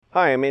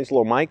Hi, I'm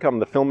Angelo Mike. I'm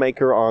the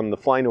filmmaker on the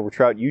Flying Over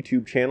Trout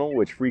YouTube channel,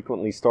 which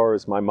frequently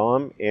stars my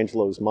mom,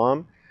 Angelo's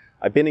mom.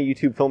 I've been a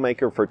YouTube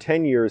filmmaker for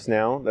 10 years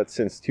now, that's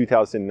since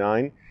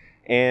 2009,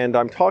 and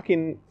I'm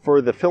talking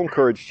for the Film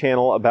Courage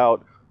channel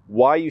about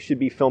why you should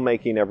be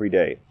filmmaking every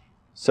day.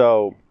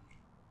 So,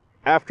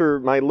 after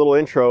my little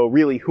intro,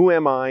 really, who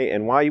am I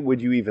and why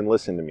would you even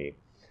listen to me?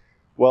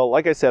 Well,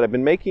 like I said, I've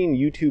been making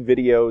YouTube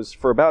videos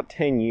for about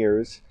 10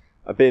 years.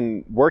 I've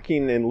been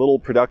working in little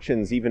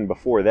productions even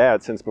before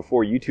that, since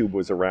before YouTube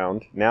was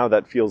around. Now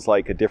that feels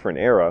like a different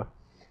era.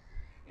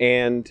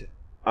 And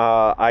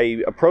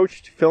I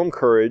approached Film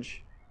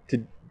Courage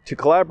to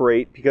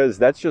collaborate because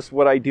that's just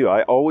what I do.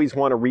 I always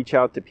want to reach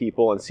out to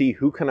people and see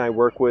who can I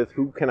work with,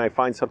 who can I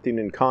find something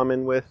in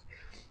common with,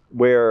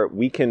 where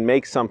we can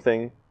make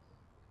something.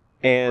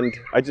 And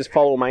I just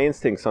follow my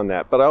instincts on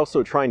that. But I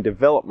also try and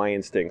develop my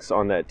instincts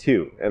on that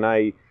too. And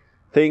I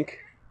think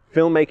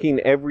filmmaking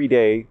every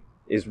day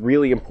is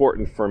really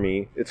important for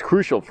me. It's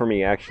crucial for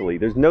me, actually.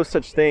 There's no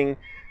such thing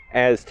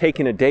as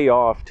taking a day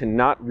off to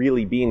not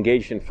really be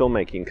engaged in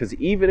filmmaking. Because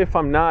even if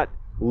I'm not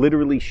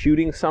literally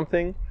shooting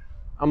something,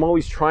 I'm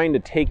always trying to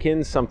take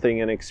in something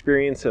and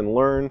experience and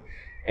learn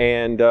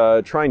and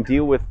try and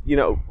deal with,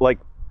 like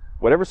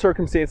whatever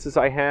circumstances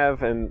I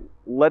have and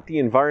let the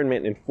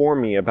environment inform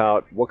me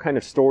about what kind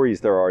of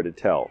stories there are to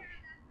tell.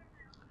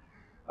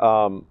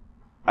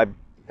 I've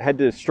had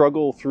to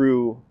struggle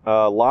through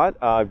a lot.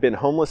 I've been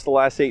homeless the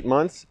last 8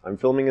 months. I'm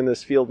filming in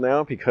this field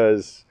now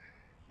because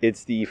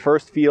it's the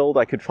first field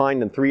I could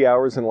find in 3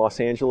 hours in Los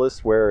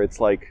Angeles where it's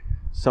like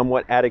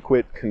somewhat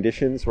adequate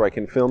conditions where I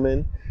can film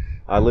in.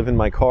 I live in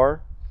my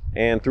car,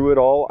 and through it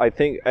all, I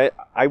think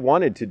I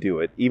wanted to do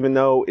it, even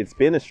though it's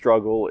been a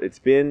struggle, it's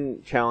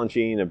been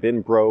challenging, I've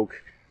been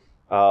broke,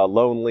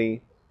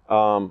 lonely.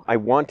 I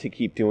want to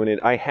keep doing it.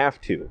 I have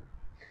to.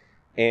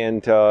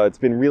 And it's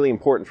been really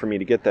important for me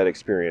to get that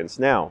experience.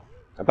 Now,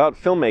 about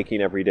filmmaking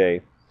every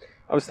day,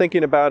 I was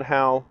thinking about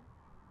how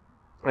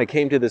I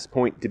came to this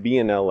point to be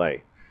in LA.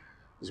 I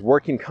was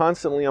working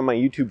constantly on my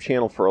YouTube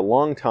channel for a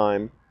long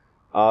time.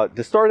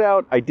 To start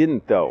out, I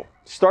didn't though.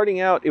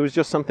 Starting out, it was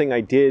just something I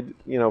did,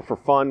 for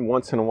fun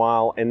once in a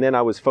while, and then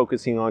I was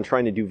focusing on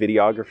trying to do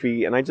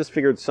videography, and I just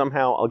figured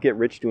somehow I'll get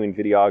rich doing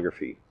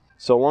videography.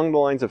 So along the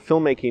lines of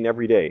filmmaking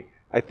every day,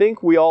 I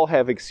think we all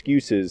have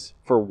excuses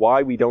for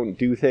why we don't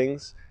do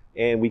things,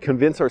 and we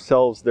convince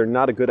ourselves they're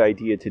not a good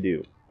idea to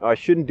do. I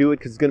shouldn't do it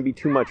because it's going to be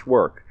too much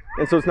work,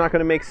 and so it's not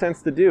going to make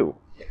sense to do.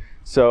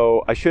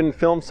 So I shouldn't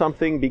film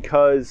something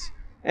because,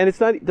 and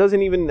it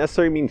doesn't even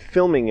necessarily mean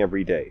filming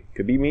every day. It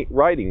could be me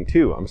writing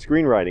too. I'm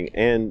screenwriting,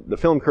 and the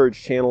Film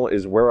Courage channel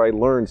is where I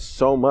learned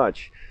so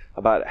much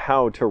about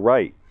how to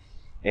write.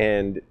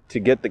 And to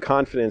get the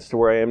confidence to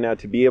where I am now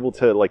to be able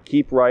to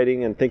keep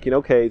writing and thinking,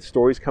 okay,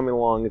 story's coming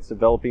along, it's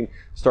developing,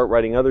 start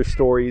writing other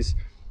stories,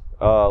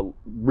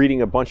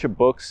 reading a bunch of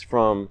books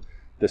from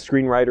the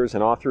screenwriters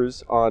and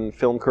authors on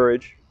Film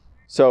Courage.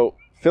 So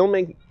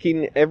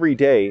filmmaking every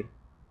day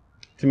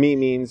to me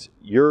means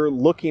you're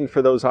looking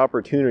for those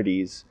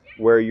opportunities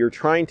where you're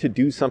trying to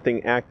do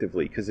something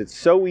actively, because it's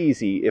so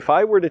easy. If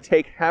I were to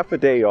take half a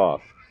day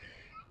off,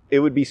 it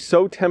would be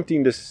so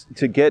tempting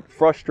to get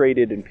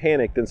frustrated and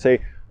panicked and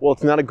say, well,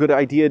 it's not a good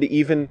idea to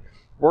even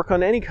work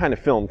on any kind of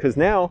film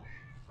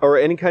or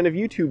any kind of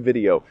YouTube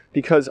video,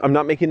 because I'm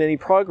not making any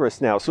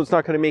progress now. So it's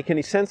not going to make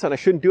any sense and I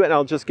shouldn't do it. And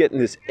I'll just get in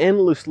this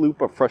endless loop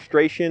of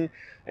frustration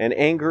and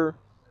anger,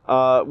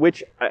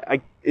 which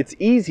it's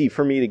easy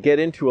for me to get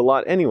into a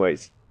lot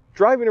anyways.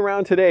 Driving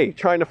around today,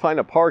 trying to find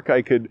a park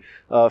I could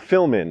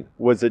film in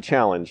was a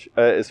challenge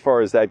as far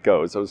as that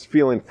goes. I was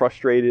feeling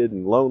frustrated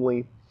and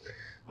lonely.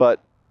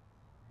 But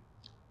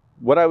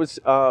what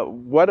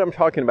I'm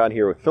talking about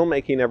here with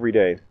filmmaking every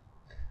day,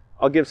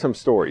 I'll give some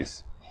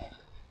stories.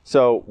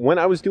 So when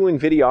I was doing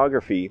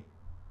videography,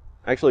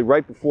 actually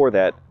right before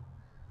that,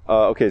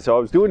 so I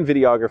was doing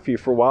videography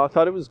for a while. I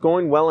thought it was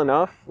going well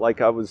enough,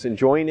 I was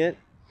enjoying it.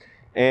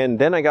 And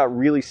then I got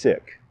really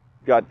sick.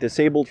 Got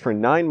disabled for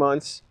 9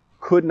 months,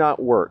 could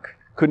not work,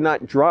 could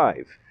not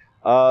drive.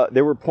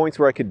 There were points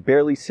where I could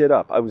barely sit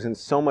up. I was in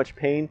so much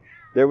pain.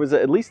 There was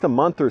at least a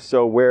month or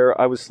so where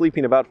I was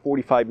sleeping about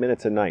 45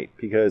 minutes a night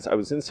because I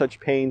was in such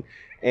pain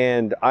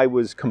and I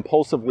was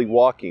compulsively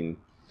walking.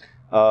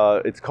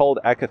 It's called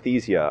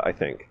akathisia, I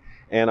think.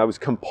 And I was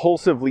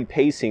compulsively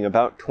pacing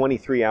about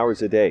 23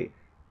 hours a day.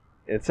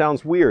 It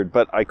sounds weird,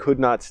 but I could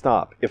not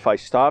stop. If I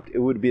stopped, it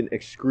would have been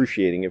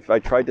excruciating. If I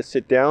tried to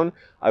sit down,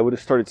 I would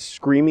have started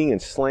screaming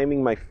and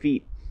slamming my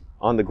feet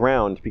on the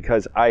ground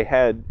because I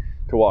had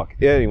to walk.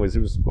 Anyways,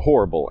 it was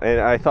horrible, and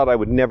I thought I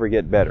would never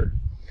get better.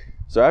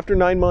 So after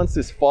 9 months,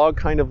 this fog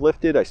kind of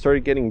lifted. I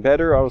started getting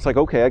better. I was like,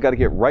 okay, I got to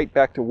get right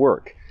back to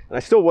work. And I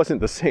still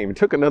wasn't the same. It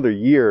took another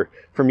year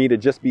for me to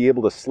just be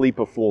able to sleep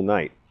a full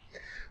night.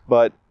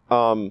 But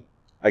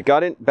I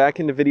got back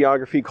into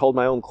videography, called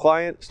my own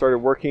client, started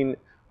working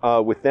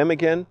with them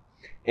again.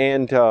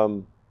 And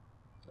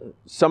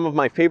some of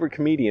my favorite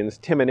comedians,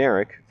 Tim and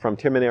Eric, from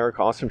Tim and Eric,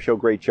 Awesome Show,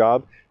 Great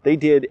Job, they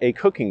did a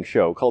cooking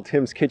show called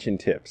Tim's Kitchen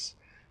Tips.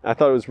 I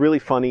thought it was really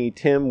funny.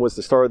 Tim was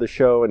the star of the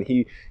show, and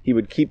he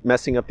would keep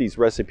messing up these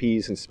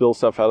recipes and spill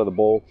stuff out of the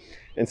bowl.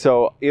 And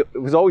so it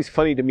was always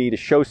funny to me to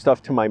show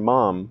stuff to my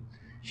mom.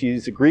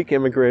 She's a Greek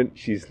immigrant.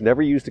 She's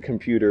never used a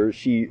computer.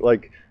 She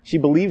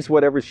believes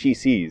whatever she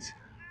sees.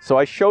 So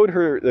I showed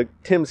her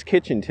Tim's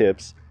kitchen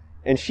tips,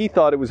 and she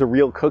thought it was a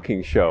real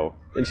cooking show.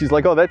 And she's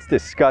like, "Oh, that's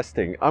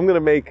disgusting. I'm going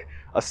to make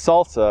a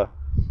salsa,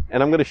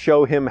 and I'm going to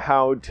show him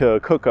how to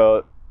cook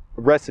a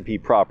recipe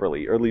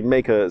properly, or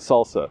make a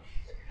salsa."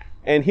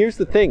 And here's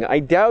the thing, I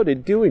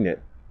doubted doing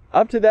it.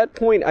 Up to that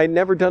point, I'd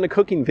never done a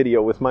cooking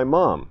video with my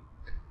mom.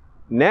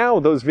 Now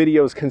those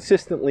videos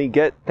consistently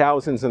get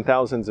thousands and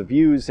thousands of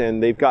views,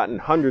 and they've gotten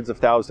hundreds of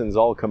thousands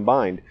all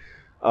combined.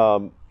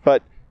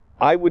 But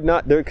I would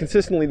not, they're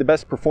consistently the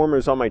best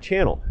performers on my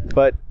channel.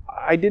 But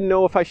I didn't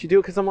know if I should do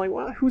it because I'm like,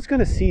 well, who's going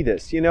to see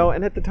this, you know?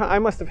 And at the time, I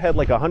must have had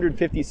like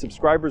 150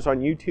 subscribers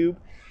on YouTube,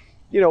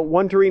 you know,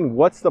 wondering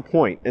what's the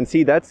point. And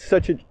see, that's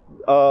such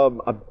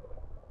a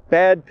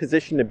bad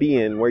position to be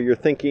in, where you're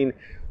thinking,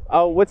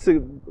 oh, what's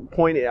the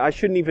point? I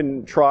shouldn't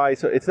even try,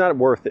 so it's not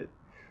worth it.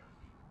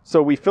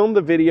 So we filmed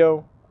the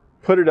video,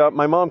 put it up.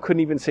 My mom couldn't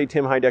even say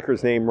Tim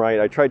Heidecker's name right.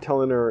 I tried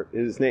telling her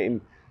his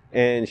name,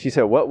 and she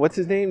said, what's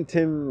his name?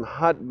 Tim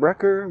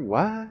Hotbrecker?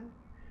 What?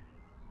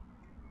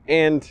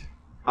 And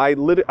I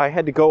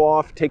had to go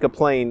off, take a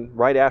plane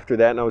right after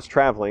that, and I was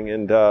traveling,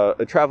 and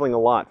traveling a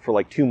lot for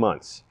like 2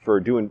 months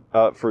for doing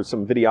for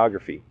some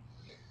videography.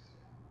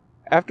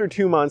 After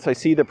 2 months, I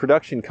see the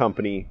production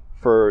company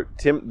for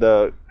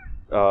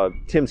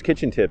Tim's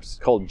Kitchen Tips,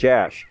 called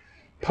Jash,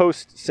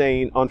 post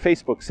saying on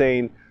Facebook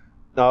saying,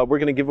 we're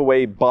going to give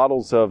away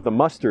bottles of the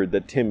mustard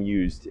that Tim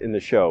used in the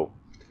show.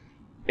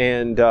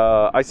 And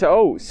I said,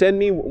 oh, send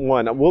me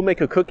one. We'll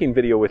make a cooking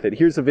video with it.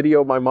 Here's a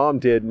video my mom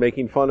did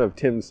making fun of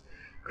Tim's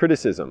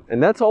criticism.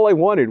 And that's all I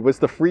wanted, was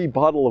the free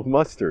bottle of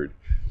mustard.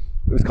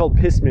 It was called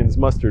Pissman's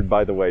mustard,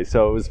 by the way.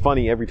 So it was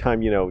funny every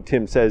time, you know,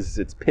 Tim says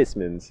it's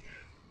Pissman's.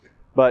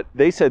 But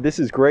they said, this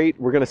is great.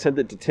 We're going to send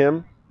it to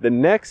Tim. The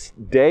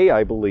next day,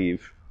 I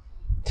believe,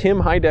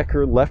 Tim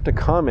Heidecker left a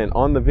comment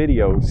on the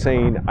video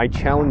saying, I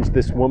challenged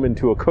this woman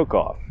to a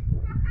cook-off.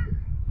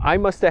 I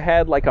must have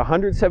had like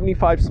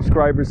 175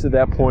 subscribers at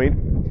that point.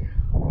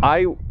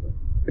 I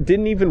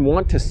didn't even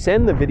want to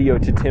send the video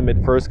to Tim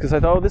at first because I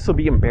thought, oh, this will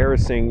be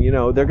embarrassing. You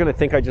know, they're going to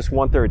think I just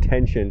want their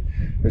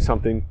attention or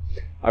something.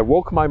 I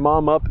woke my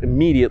mom up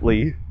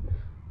immediately.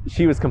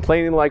 She was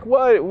complaining like,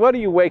 what are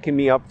you waking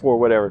me up for,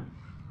 whatever.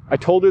 I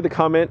told her the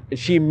comment, and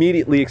she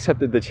immediately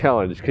accepted the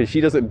challenge because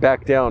she doesn't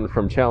back down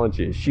from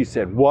challenges. She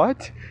said,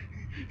 what?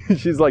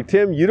 She's like,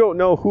 Tim, you don't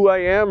know who I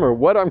am or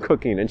what I'm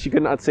cooking. And she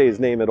could not say his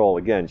name at all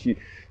again. She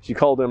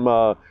called him,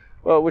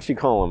 what'd she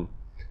call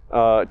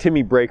him?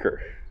 Timmy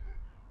Breaker.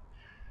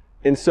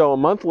 And so a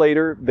month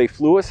later, they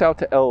flew us out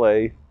to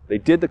LA. They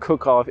did the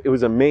cook-off. It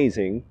was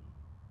amazing.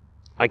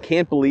 I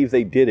can't believe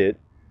they did it.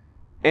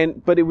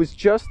 But it was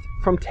just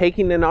from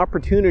taking an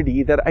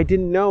opportunity that I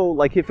didn't know,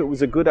 like, if it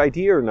was a good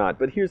idea or not.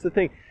 But here's the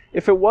thing.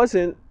 If it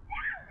wasn't,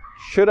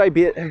 should I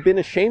have been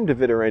ashamed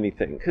of it or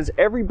anything? Because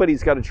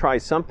everybody's got to try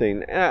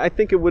something. And I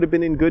think it would have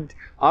been in good...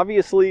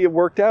 Obviously, it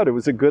worked out. It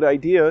was a good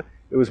idea.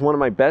 It was one of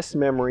my best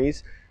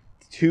memories.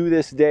 To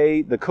this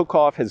day, the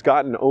cook-off has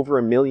gotten over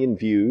 1 million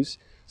views.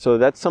 So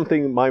that's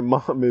something my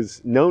mom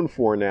is known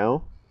for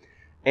now.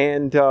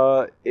 And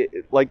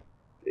it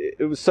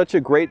was such a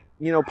great,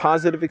 you know,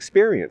 positive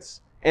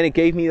experience. And it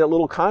gave me that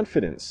little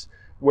confidence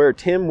where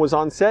Tim was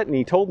on set and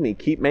he told me,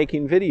 keep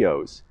making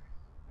videos.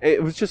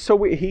 It was just so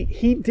weird.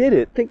 He did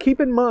it. Keep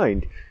in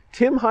mind,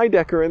 Tim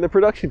Heidecker and the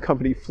production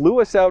company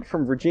flew us out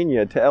from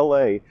Virginia to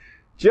LA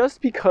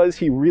just because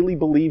he really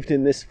believed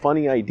in this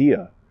funny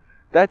idea.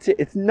 That's it.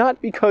 It's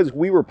not because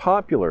we were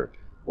popular.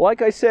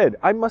 Like I said,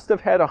 I must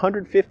have had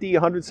 150,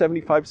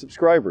 175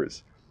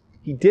 subscribers.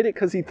 He did it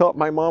because he thought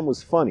my mom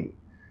was funny.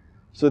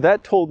 So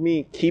that told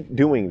me, keep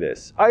doing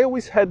this. I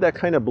always had that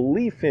kind of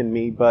belief in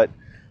me, but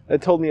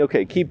that told me,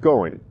 okay, keep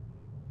going.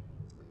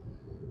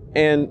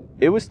 And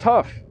it was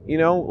tough, you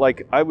know,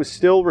 like I was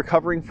still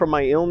recovering from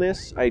my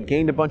illness. I had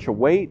gained a bunch of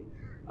weight.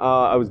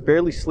 I was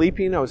barely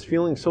sleeping. I was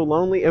feeling so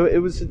lonely.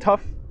 It was a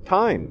tough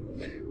time.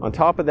 On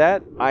top of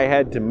that, I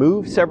had to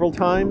move several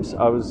times.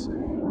 I was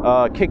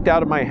kicked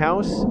out of my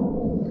house.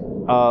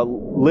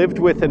 Lived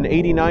with an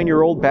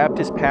 89-year-old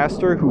Baptist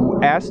pastor who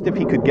asked if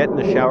he could get in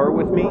the shower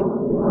with me.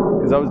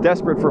 Because I was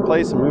desperate for a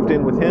place and moved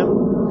in with him.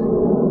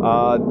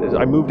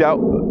 I moved out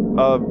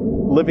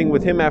living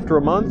with him after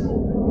a month.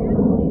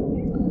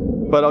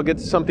 But I'll get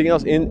to something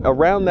else.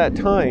 Around that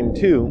time,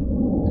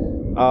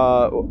 too,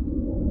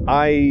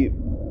 I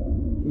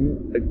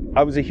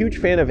was a huge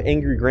fan of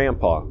Angry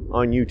Grandpa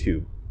on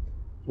YouTube.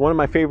 One of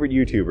my favorite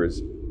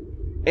YouTubers.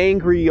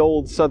 Angry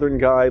old Southern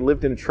guy,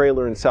 lived in a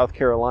trailer in South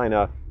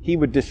Carolina. He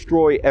would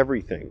destroy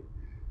everything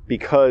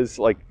because,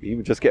 like, he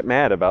would just get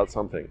mad about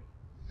something.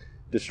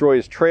 Destroy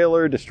his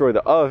trailer, destroy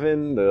the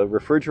oven, the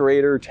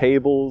refrigerator,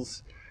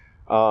 tables,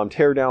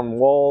 tear down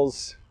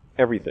walls,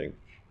 everything.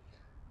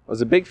 I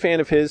was a big fan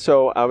of his,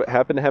 so I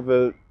happened to have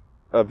a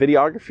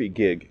videography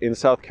gig in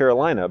South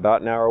Carolina,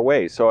 about an hour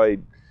away. So I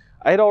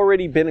I had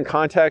already been in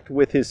contact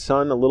with his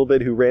son a little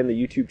bit, who ran the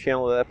YouTube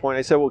channel at that point.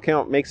 I said, well, can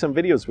I make some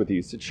videos with you?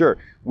 He said, sure.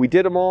 We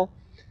did them all.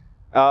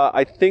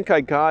 I think I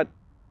got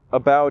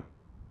about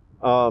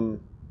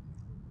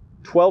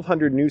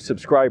 1,200 new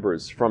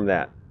subscribers from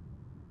that,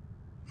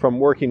 from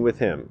working with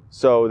him.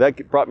 So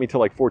that brought me to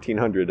like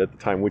 1,400 at the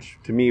time, which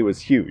to me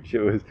was huge.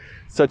 It was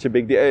such a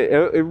big deal.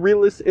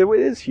 It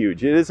is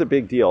huge. It is a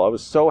big deal. I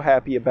was so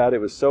happy about it. It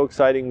was so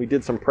exciting. We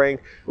did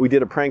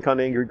a prank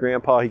on Angry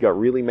Grandpa. He got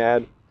really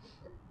mad.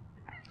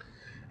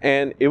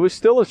 And it was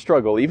still a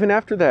struggle. Even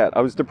after that,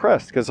 I was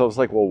depressed because I was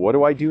like, well, what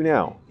do I do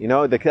now? You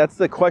know, that's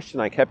the question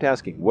I kept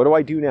asking. What do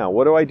I do now?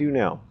 What do I do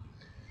now?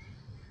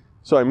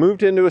 So I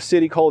moved into a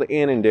city called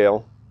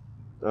Annandale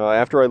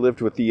after I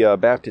lived with the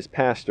Baptist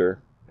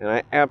pastor, and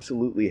I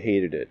absolutely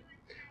hated it.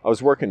 I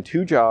was working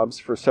 2 jobs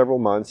for several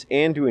months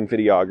and doing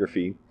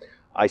videography.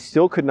 I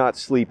still could not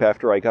sleep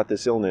after I got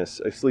this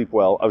illness. I sleep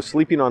well. I was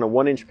sleeping on a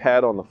 1-inch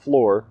pad on the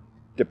floor,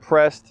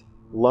 depressed,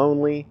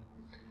 lonely.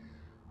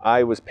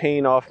 I was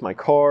paying off my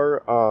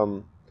car,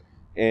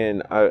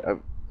 and I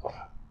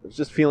was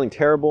just feeling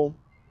terrible.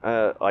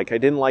 Like I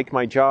didn't like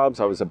my jobs.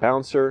 I was a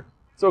bouncer.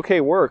 It's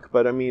okay work,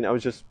 but I mean, I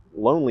was just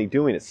lonely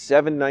doing it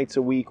 7 nights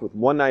a week with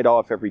 1 night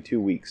off every 2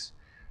 weeks.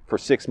 For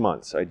 6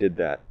 months, I did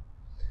that.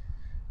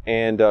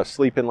 And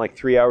sleeping like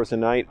 3 hours a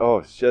night.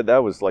 Oh, shit,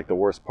 that was like the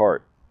worst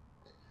part.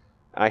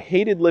 I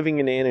hated living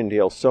in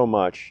Annandale so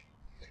much.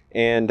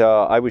 And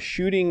I was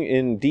shooting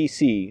in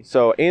D.C.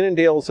 So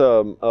Annandale's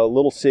a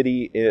little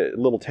city, a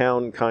little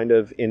town kind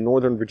of in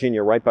Northern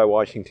Virginia, right by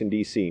Washington,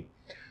 D.C.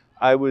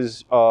 I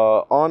was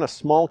on a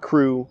small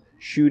crew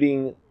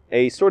shooting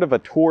a sort of a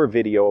tour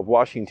video of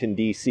Washington,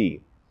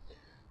 D.C.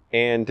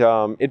 And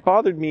it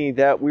bothered me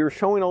that we were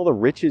showing all the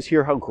riches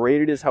here, how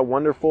great it is, how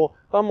wonderful.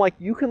 But I'm like,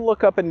 you can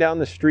look up and down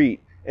the street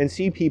and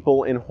see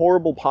people in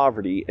horrible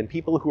poverty and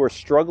people who are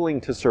struggling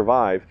to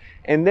survive.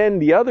 And then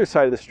the other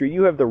side of the street,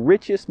 you have the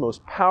richest,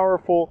 most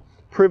powerful,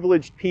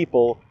 privileged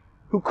people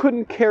who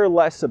couldn't care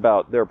less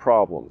about their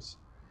problems.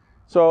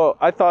 So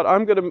I thought,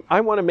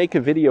 I want to make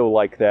a video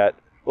like that,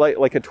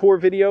 like a tour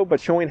video, but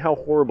showing how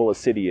horrible a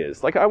city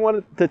is. Like I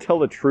wanted to tell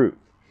the truth.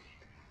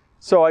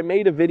 So I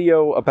made a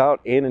video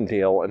about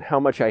Annandale and how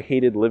much I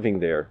hated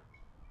living there.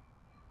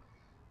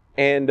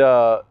 And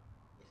the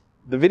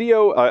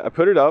video, I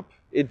put it up.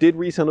 It did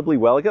reasonably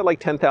well. It got like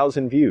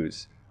 10,000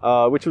 views,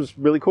 which was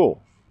really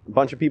cool. A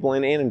bunch of people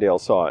in Annandale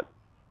saw it.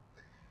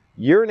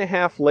 Year and a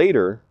half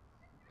later,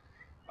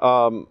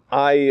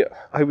 I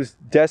was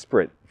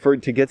desperate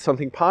to get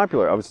something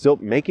popular. I was still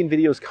making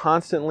videos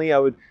constantly.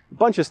 A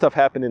bunch of stuff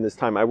happened in this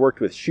time. I worked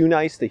with Shoe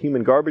Nice, the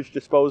human garbage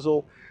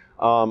disposal.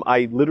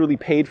 I literally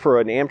paid for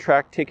an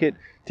Amtrak ticket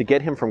to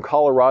get him from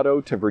Colorado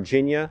to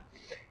Virginia,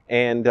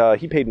 and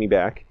he paid me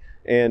back.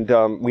 And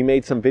we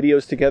made some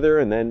videos together,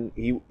 and then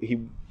he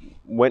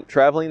went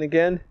traveling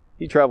again.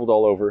 He traveled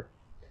all over,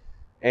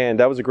 and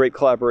that was a great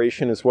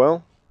collaboration as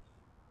well.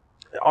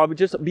 I would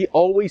just be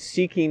always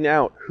seeking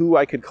out who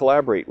I could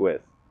collaborate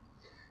with.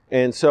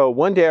 And so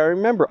one day I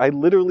remember I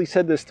literally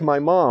said this to my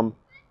mom.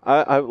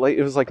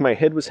 It was like my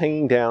head was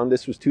hanging down.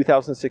 This was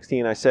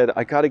 2016. I said,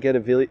 I got to get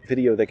a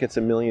video that gets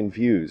 1 million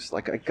views.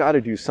 Like, I got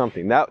to do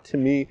something. That, to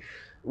me,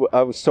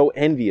 I was so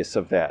envious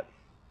of that.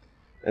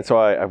 And so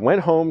I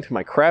went home to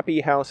my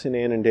crappy house in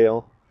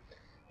Annandale,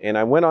 and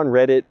I went on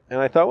Reddit, and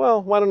I thought,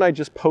 well, why don't I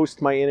just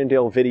post my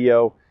Annandale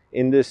video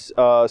in this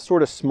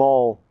sort of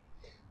small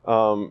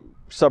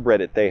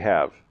subreddit they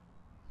have.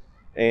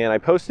 And I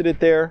posted it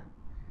there,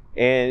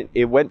 and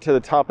it went to the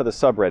top of the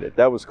subreddit.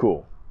 That was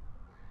cool.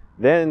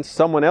 Then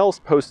someone else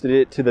posted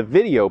it to the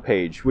video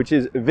page, which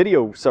is a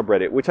video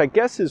subreddit, which I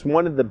guess is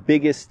one of the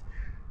biggest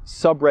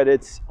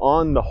subreddits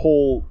on the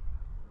whole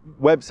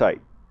website.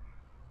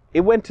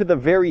 It went to the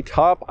very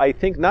top, I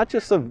think, not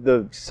just of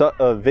the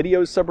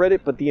video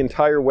subreddit, but the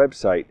entire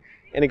website.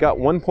 And it got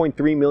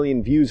 1.3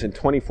 million views in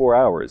 24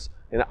 hours.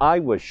 And I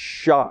was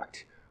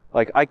shocked.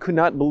 Like, I could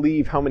not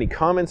believe how many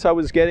comments I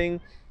was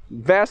getting.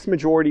 Vast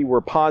majority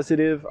were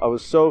positive. I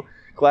was so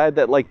glad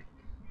that, like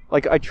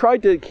I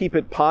tried to keep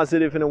it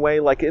positive in a way.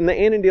 Like in the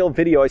Annandale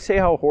video, I say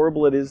how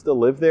horrible it is to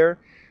live there,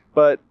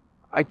 but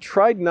I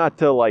tried not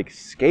to like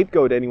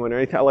scapegoat anyone or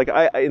anything. Like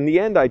in the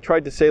end, I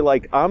tried to say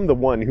like, I'm the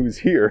one who's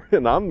here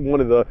and I'm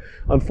one of the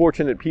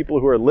unfortunate people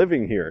who are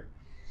living here.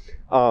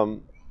 So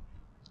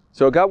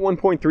it got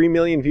 1.3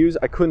 million views.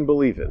 I couldn't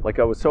believe it. Like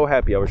I was so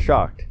happy. I was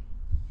shocked.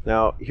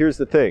 Now, here's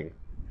the thing.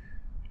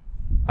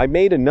 I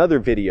made another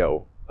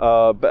video.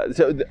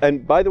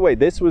 And by the way,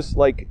 this was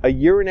like a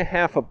year and a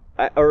half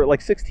or like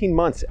 16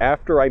 months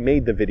after I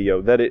made the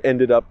video that it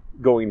ended up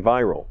going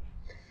viral.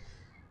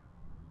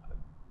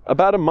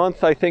 About a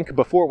month, I think,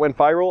 before it went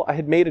viral, I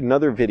had made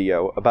another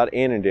video about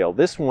Annandale.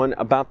 This one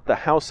about the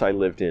house I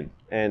lived in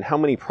and how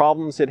many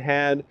problems it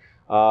had,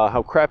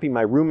 how crappy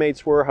my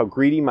roommates were, how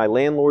greedy my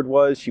landlord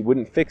was. She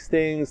wouldn't fix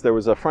things. There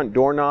was a front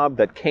doorknob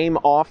that came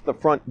off the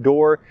front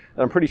door.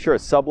 And I'm pretty sure a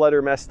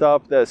subletter messed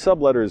up. The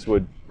subletters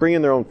would bring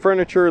in their own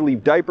furniture,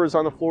 leave diapers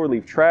on the floor,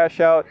 leave trash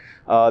out.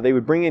 They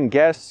would bring in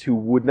guests who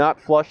would not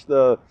flush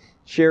the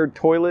shared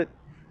toilet.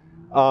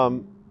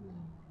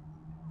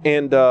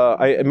 And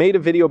I made a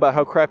video about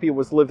how crappy it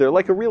was to live there,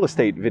 like a real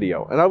estate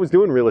video. And I was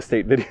doing real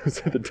estate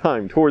videos at the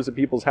time, tours of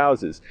people's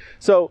houses.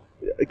 So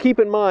keep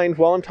in mind,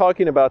 while I'm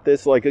talking about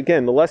this, like,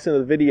 again, the lesson of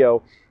the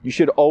video, you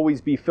should always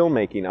be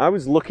filmmaking. I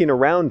was looking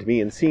around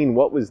me and seeing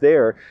what was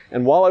there.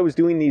 And while I was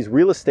doing these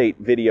real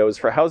estate videos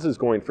for houses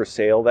going for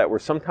sale that were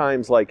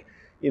sometimes like,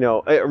 you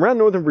know, around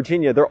Northern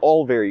Virginia, they're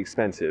all very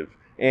expensive.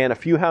 And a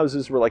few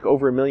houses were like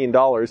over $1 million.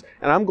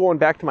 And I'm going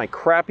back to my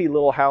crappy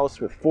little house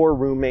with 4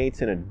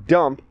 roommates and a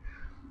dump.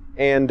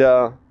 And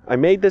I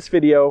made this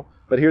video,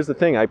 but here's the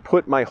thing. I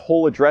put my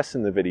whole address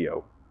in the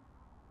video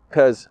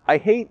because I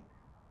hate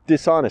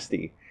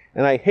dishonesty.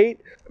 And I hate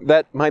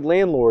that my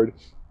landlord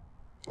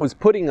was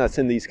putting us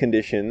in these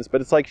conditions, but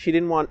it's like she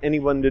didn't want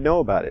anyone to know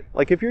about it.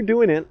 Like, if you're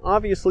doing it,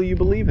 obviously you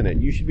believe in it.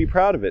 You should be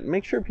proud of it and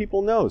make sure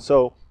people know.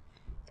 So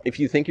if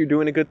you think you're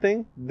doing a good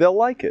thing, they'll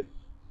like it.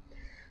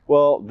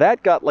 Well,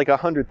 that got like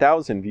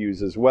 100,000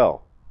 views as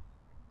well.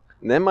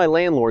 And then my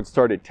landlord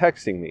started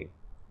texting me.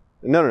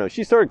 No.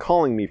 She started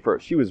calling me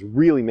first. She was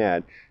really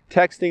mad.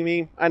 Texting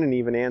me. I didn't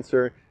even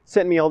answer.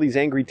 Sent me all these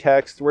angry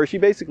texts where she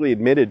basically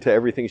admitted to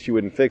everything she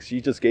wouldn't fix. She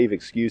just gave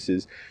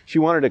excuses. She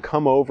wanted to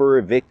come over,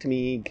 evict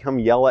me, come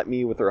yell at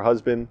me with her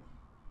husband.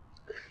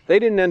 They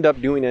didn't end up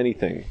doing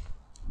anything.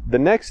 The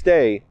next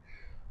day,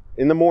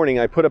 in the morning,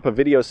 I put up a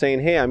video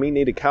saying, hey, I may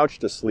need a couch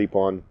to sleep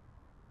on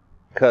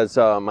because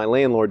my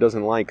landlord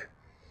doesn't like,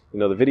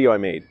 the video I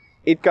made.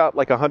 It got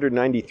like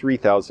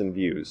 193,000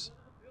 views.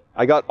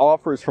 I got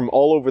offers from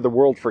all over the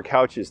world for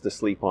couches to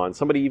sleep on.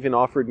 Somebody even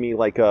offered me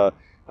like a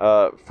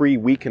free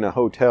week in a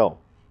hotel.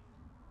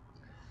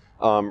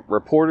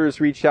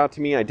 Reporters reached out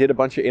to me. I did a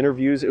bunch of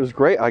interviews. It was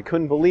great. I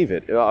couldn't believe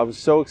it. I was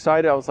so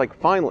excited. I was like,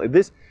 finally,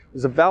 this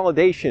was a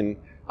validation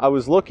I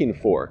was looking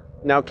for.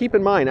 Now, keep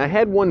in mind, I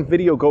had one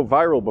video go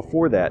viral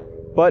before that,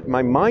 but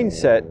my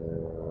mindset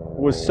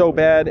was so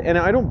bad, and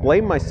I don't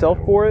blame myself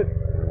for it.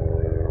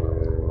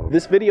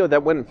 This video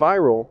that went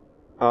viral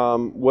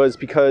was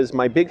because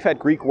my Big Fat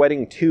Greek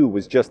Wedding 2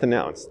 was just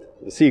announced,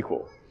 the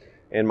sequel.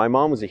 And my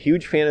mom was a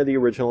huge fan of the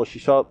original. She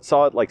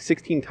saw it like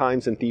 16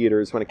 times in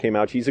theaters when it came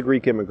out. She's a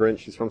Greek immigrant.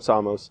 She's from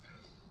Samos.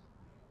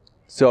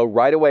 So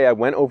right away, I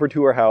went over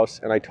to her house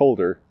and I told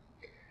her,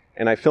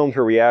 and I filmed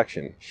her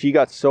reaction. She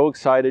got so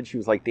excited. She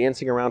was like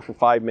dancing around for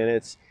 5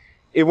 minutes.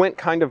 It went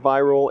kind of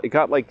viral. It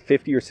got like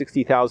 50 or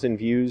 60,000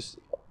 views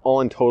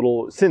all in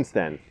total since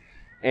then.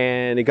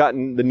 And it got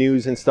in the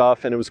news and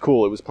stuff, and it was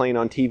cool. It was playing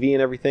on TV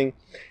and everything.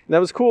 And that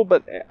was cool,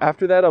 but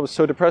after that, I was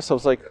so depressed. I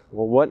was like,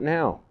 well, what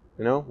now?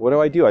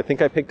 What do? I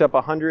think I picked up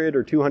 100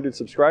 or 200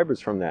 subscribers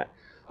from that.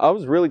 I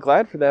was really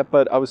glad for that,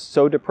 but I was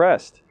so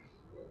depressed.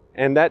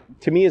 And that,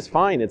 to me, is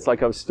fine. It's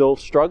like I was still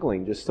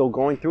struggling, just still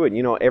going through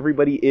it.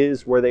 Everybody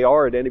is where they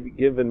are at any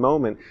given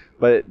moment,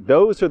 but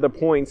those are the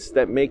points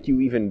that make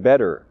you even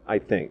better, I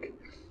think.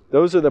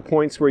 Those are the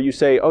points where you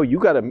say, oh, you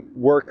got to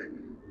work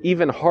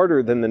even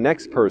harder than the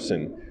next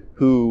person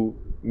who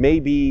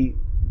may be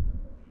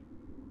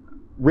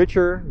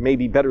richer, may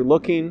be better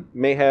looking,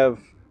 may have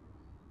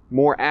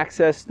more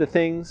access to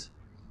things,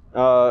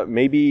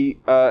 maybe,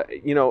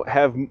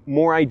 have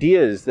more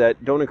ideas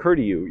that don't occur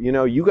to you.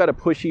 You got to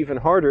push even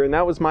harder. And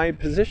that was my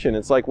position.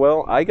 It's like,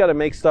 well, I got to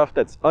make stuff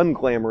that's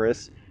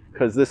unglamorous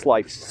because this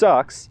life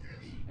sucks.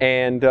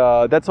 And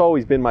that's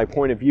always been my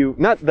point of view.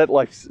 Not that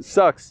life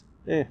sucks,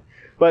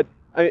 but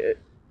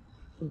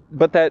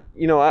that,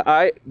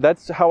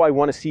 that's how I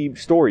want to see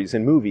stories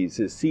and movies,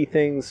 is see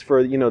things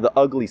for, the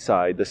ugly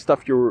side, the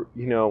stuff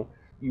you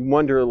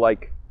wonder,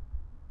 like,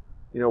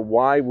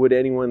 why would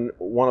anyone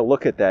want to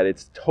look at that?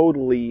 It's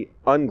totally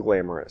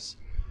unglamorous.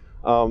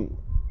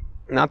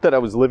 Not that I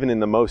was living in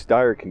the most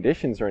dire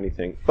conditions or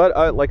anything,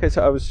 but like I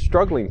said, I was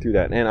struggling through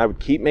that, and I would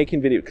keep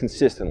making videos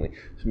consistently.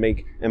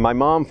 And my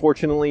mom,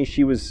 fortunately,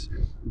 she was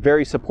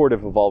very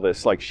supportive of all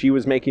this. Like, she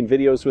was making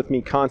videos with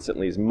me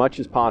constantly, as much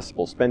as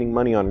possible, spending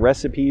money on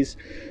recipes.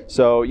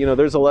 So,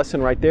 there's a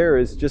lesson right there,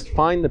 is just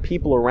find the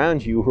people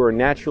around you who are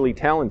naturally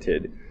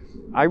talented.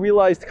 I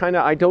realized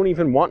I don't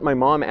even want my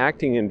mom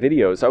acting in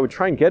videos. I would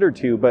try and get her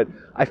to, but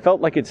I felt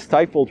like it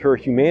stifled her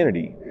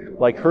humanity.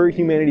 Like, her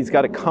humanity's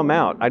got to come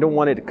out. I don't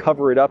want it to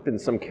cover it up in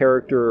some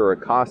character or a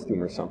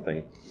costume or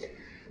something.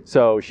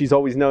 So she's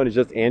always known as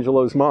just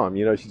Angelo's mom.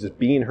 She's just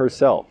being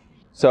herself.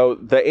 So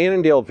the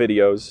Annandale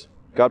videos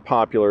got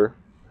popular.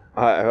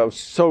 I was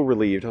so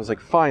relieved. I was like,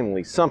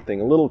 finally,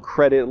 something, a little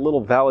credit, a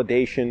little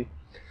validation.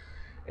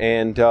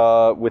 And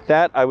with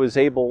that, I was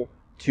able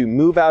to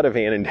move out of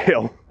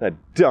Annandale, that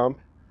dump,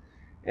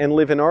 and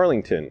live in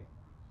Arlington,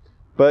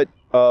 but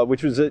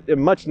which was a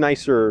much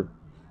nicer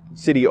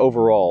city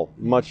overall,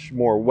 much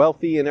more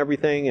wealthy and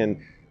everything,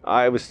 and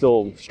I was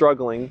still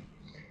struggling,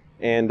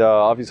 and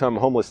obviously I'm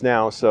homeless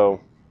now, so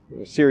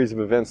a series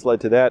of events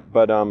led to that,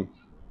 but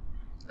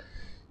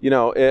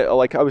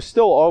like I was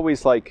still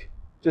always like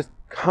just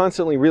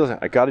constantly realizing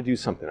I got to do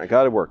something, I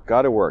got to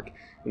work.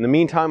 In the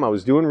meantime, I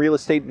was doing real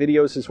estate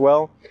videos as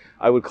well.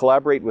 I would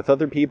collaborate with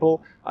other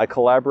people. I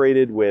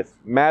collaborated with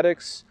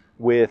Maddox,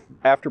 with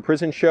After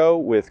Prison Show,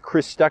 with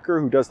Chris Stecker,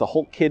 who does the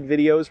Hulk Kid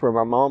videos where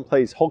my mom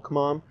plays Hulk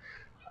Mom,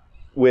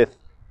 with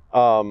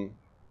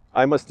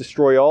I Must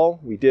Destroy All.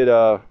 We did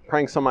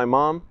pranks on my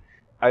mom.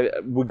 I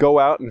would go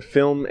out and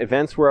film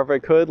events wherever I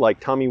could, like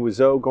Tommy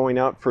Wiseau going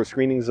out for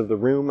screenings of The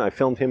Room. I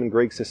filmed him and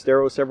Greg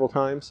Sestero several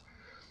times.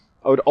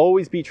 I would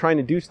always be trying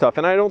to do stuff,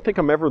 and I don't think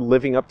I'm ever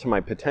living up to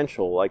my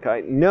potential. Like,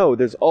 I know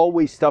there's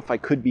always stuff I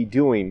could be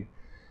doing,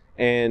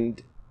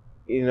 and,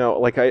 you know,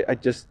 like, I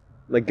just,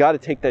 like, got to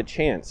take that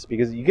chance,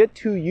 because you get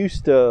too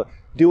used to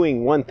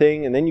doing one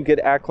thing, and then you get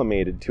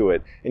acclimated to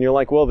it, and you're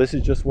like, well, this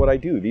is just what I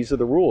do. These are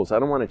the rules. I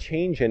don't want to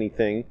change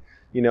anything,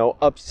 you know,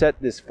 upset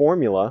this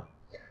formula.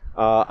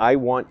 I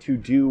want to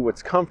do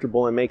what's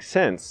comfortable and makes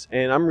sense.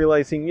 And I'm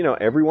realizing, you know,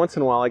 every once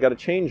in a while I got to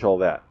change all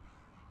that.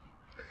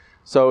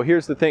 So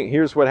here's the thing.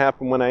 Here's what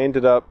happened when I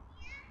ended up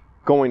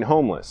going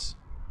homeless.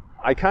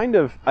 I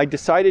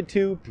decided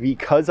to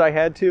because I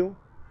had to.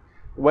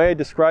 The way I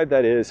describe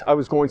that is I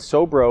was going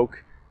so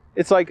broke.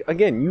 It's like,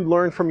 again, you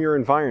learn from your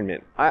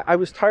environment. I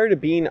was tired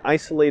of being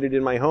isolated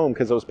in my home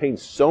because I was paying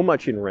so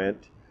much in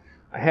rent.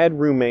 I had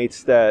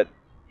roommates that,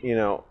 you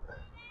know,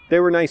 they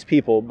were nice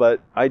people,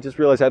 but I just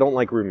realized I don't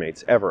like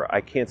roommates, ever.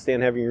 I can't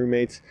stand having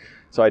roommates,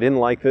 so I didn't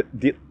like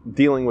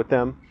dealing with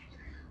them.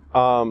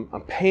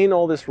 I'm paying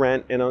all this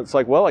rent, and it's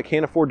like, well, I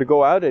can't afford to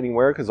go out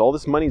anywhere because all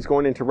this money's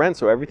going into rent,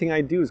 so everything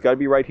I do has got to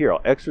be right here. I'll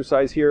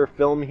exercise here,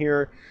 film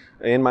here,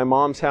 in my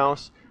mom's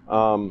house,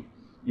 you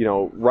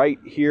know, write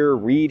here,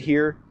 read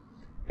here.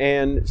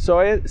 And so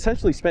I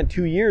essentially spent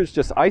 2 years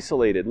just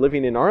isolated,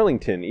 living in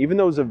Arlington, even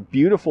though it was a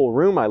beautiful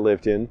room I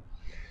lived in.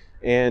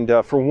 And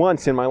for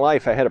once in my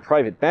life, I had a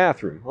private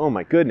bathroom. Oh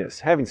my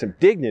goodness, having some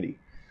dignity.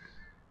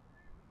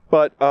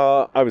 But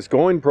I was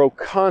going broke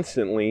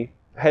constantly,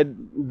 had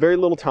very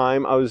little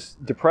time. I was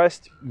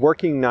depressed,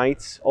 working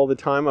nights all the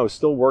time. I was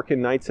still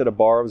working nights at a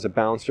bar. I was a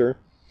bouncer.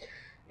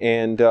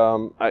 And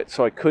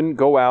so I couldn't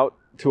go out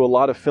to a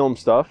lot of film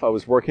stuff. I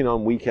was working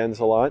on weekends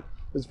a lot.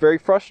 It was very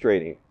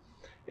frustrating.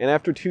 And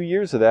after 2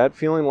 years of that,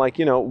 feeling like,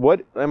 you know,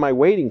 what am I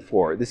waiting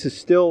for? This is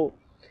still...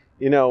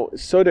 You know,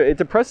 it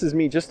depresses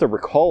me just to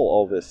recall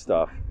all this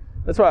stuff.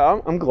 That's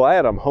why I'm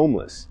glad I'm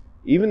homeless.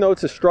 Even though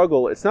it's a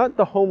struggle, it's not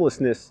the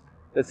homelessness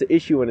that's the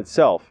issue in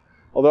itself.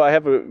 Although I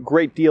have a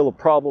great deal of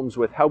problems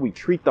with how we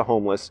treat the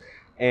homeless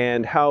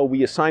and how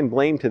we assign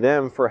blame to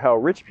them for how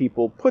rich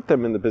people put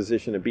them in the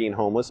position of being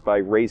homeless by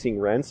raising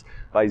rents,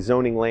 by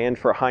zoning land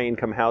for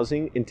high-income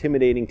housing,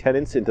 intimidating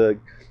tenants into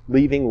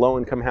leaving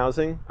low-income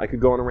housing. I could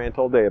go on a rant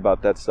all day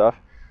about that stuff.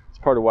 It's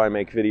part of why I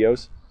make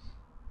videos.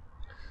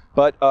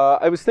 But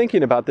I was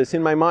thinking about this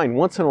in my mind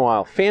once in a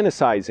while,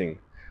 fantasizing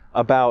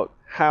about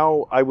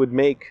how I would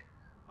make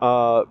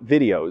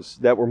videos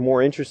that were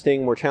more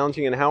interesting, more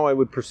challenging, and how I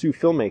would pursue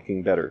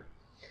filmmaking better.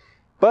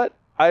 But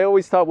I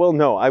always thought, well,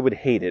 no, I would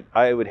hate it.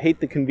 I would hate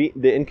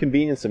the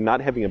inconvenience of not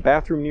having a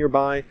bathroom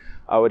nearby.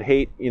 I would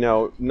hate, you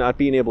know, not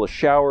being able to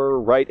shower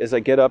right as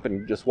I get up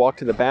and just walk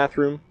to the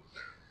bathroom.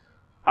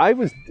 I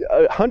was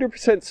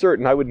 100%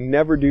 certain I would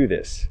never do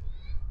this.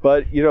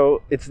 But, you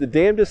know, it's the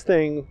damnedest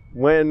thing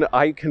when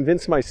I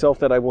convince myself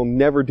that I will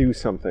never do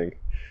something,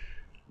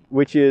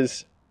 which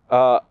is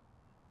my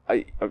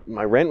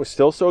rent was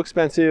still so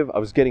expensive. I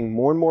was getting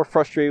more and more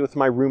frustrated with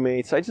my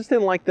roommates. I just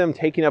didn't like them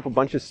taking up a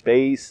bunch of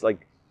space,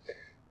 like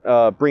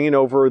bringing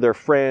over their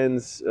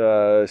friends,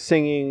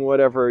 singing,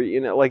 whatever.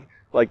 You know, like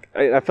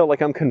I felt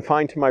like I'm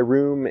confined to my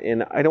room,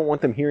 and I don't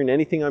want them hearing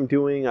anything I'm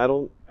doing.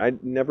 I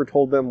never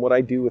told them what I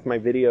do with my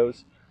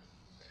videos.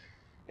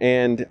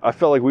 And I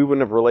felt like we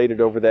wouldn't have related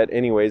over that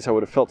anyways. I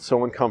would have felt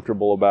so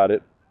uncomfortable about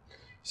it.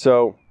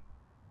 So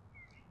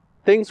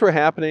things were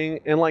happening,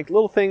 and like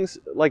little things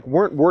like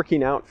weren't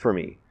working out for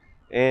me.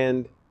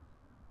 And,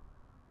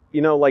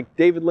 you know, like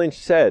David Lynch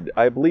said,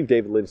 I believe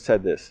David Lynch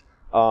said this,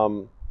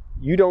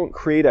 you don't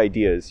create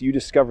ideas, you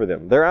discover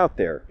them. They're out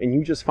there, and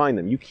you just find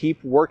them. You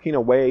keep working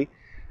away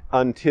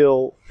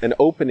until an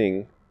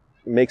opening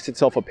makes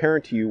itself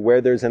apparent to you where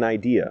there's an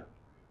idea.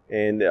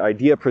 And the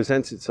idea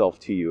presents itself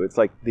to you. It's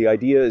like the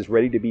idea is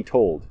ready to be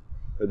told,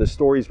 or the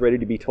story is ready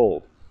to be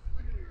told.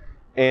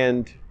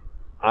 And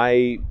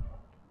I,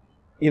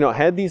 you know,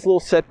 had these little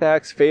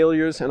setbacks,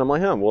 failures, and I'm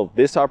like, well,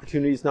 this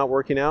opportunity is not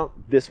working out.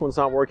 This one's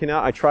not working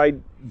out. I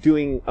tried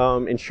doing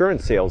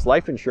insurance sales,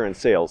 life insurance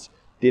sales.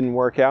 Didn't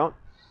work out.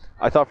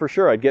 I thought for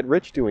sure I'd get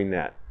rich doing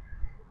that.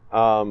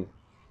 Turns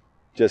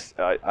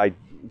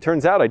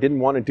out I didn't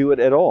want to do it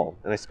at all.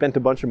 And I spent a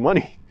bunch of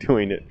money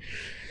doing it.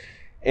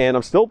 And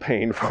I'm still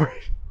paying for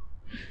it.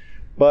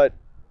 But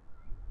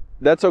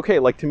that's okay.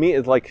 Like, to me,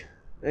 it's like,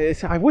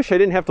 I wish I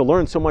didn't have to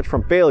learn so much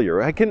from failure.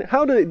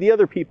 How do the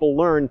other people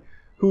learn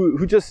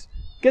who just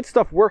get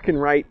stuff working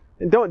right?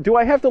 And do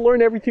I have to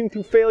learn everything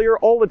through failure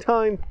all the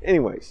time?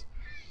 Anyways.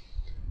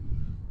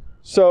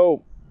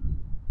 So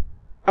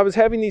I was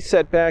having these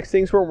setbacks,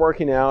 things weren't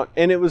working out,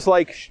 and it was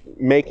like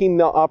making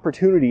the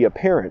opportunity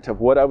apparent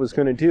of what I was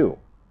going to do.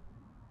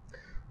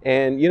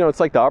 And, you know,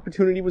 it's like the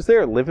opportunity was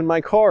there, live in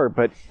my car,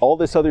 but all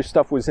this other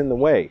stuff was in the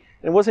way.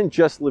 And it wasn't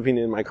just living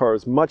in my car, it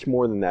was much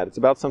more than that. It's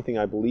about something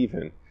I believe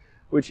in.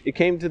 Which it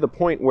came to the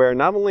point where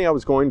not only I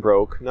was going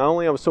broke, not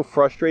only I was so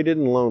frustrated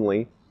and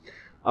lonely,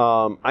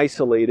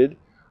 isolated,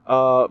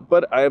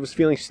 But I was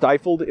feeling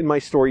stifled in my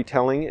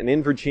storytelling, and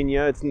in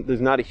Virginia,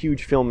 there's not a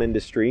huge film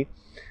industry,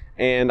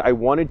 and I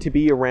wanted to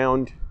be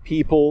around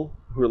people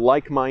who are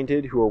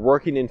like-minded, who are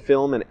working in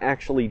film and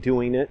actually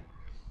doing it.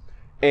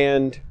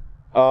 And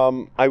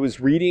I was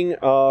reading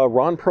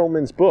Ron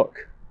Perlman's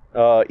book,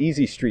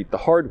 Easy Street, The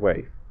Hard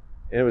Way.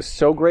 And it was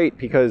so great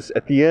because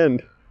at the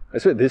end, I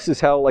said, this is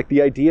how like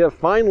the idea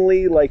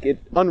finally like it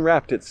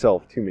unwrapped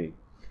itself to me.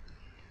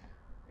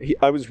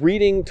 I was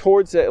reading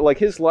towards like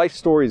his life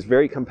story is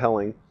very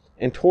compelling.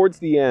 And towards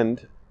the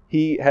end,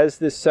 he has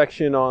this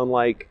section on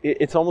like,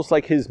 it's almost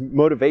like his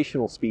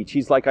motivational speech.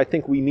 He's like, I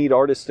think we need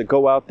artists to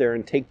go out there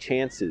and take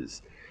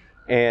chances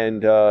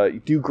and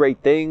do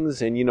great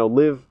things and, you know,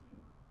 live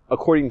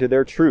according to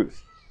their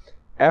truth.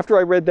 After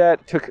I read that,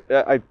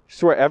 I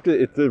swear,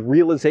 after the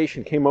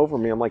realization came over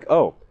me, I'm like,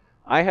 oh,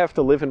 I have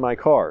to live in my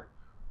car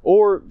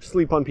or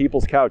sleep on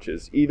people's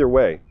couches, either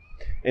way.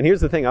 And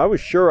here's the thing, I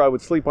was sure I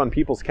would sleep on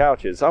people's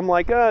couches. I'm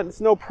like,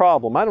 it's no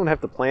problem. I don't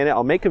have to plan it.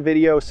 I'll make a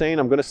video saying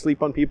I'm going to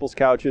sleep on people's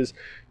couches.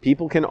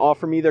 People can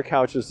offer me their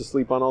couches to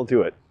sleep on. I'll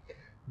do it.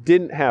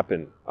 Didn't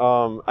happen.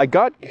 I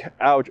got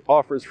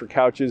offers for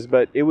couches,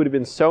 but it would have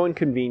been so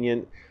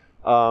inconvenient,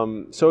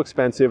 so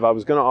expensive. I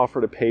was going to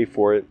offer to pay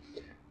for it.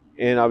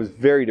 And I was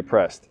very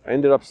depressed. I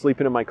ended up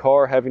sleeping in my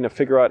car, having to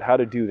figure out how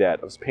to do that.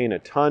 I was paying a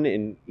ton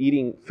in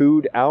eating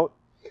food out,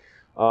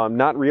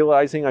 not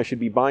realizing I should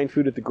be buying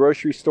food at the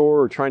grocery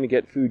store or trying to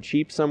get food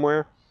cheap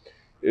somewhere.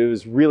 It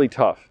was really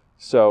tough.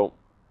 So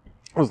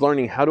I was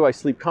learning, how do I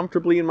sleep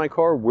comfortably in my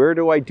car? Where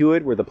do I do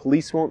it where the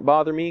police won't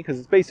bother me? Because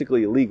it's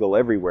basically illegal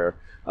everywhere.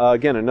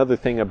 Again, another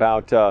thing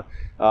about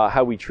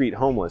how we treat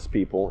homeless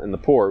people and the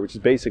poor, which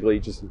is basically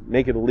just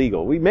make it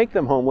illegal. We make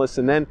them homeless,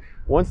 and then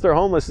once they're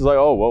homeless, it's like,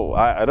 oh, well,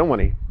 I don't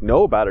want to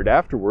know about it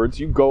afterwards.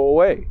 You go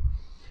away.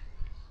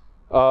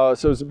 So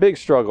it was a big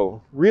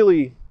struggle,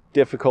 really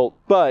difficult,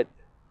 but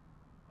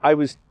I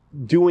was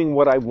doing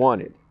what I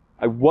wanted.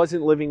 I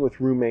wasn't living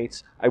with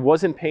roommates. I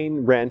wasn't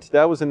paying rent.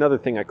 That was another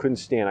thing I couldn't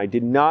stand. I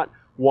did not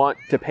want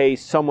to pay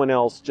someone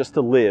else just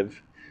to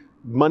live.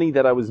 Money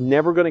that I was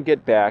never going to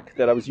get back,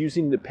 that I was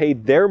using to pay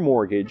their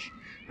mortgage,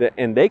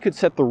 and they could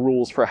set the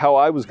rules for how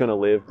I was going to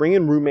live, bring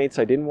in roommates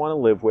I didn't want to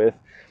live with,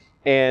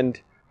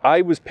 and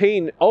I was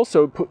paying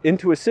also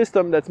into a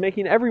system that's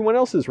making everyone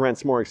else's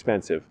rents more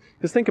expensive.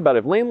 Because think about it,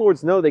 if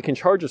landlords know they can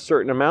charge a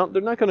certain amount,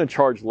 they're not going to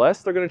charge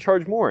less, they're going to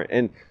charge more.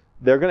 And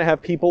they're going to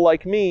have people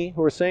like me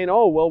who are saying,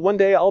 oh, well, one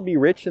day I'll be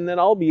rich and then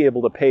I'll be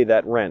able to pay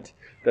that rent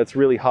that's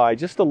really high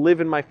just to live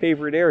in my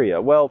favorite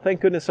area. Well,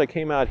 thank goodness I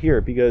came out here,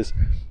 because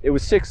it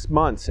was 6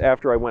 months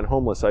after I went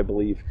homeless, I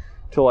believe,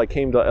 till I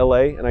came to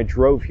LA, and I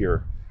drove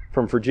here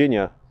from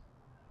Virginia.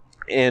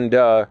 And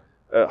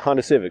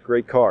Honda Civic,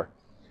 great car.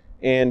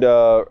 And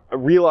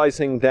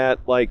realizing that,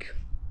 like,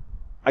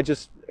 I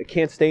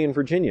can't stay in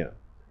Virginia.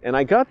 And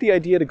I got the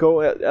idea to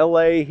go to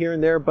LA here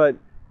and there, but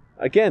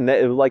again,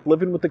 like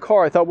living with the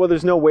car, I thought, well,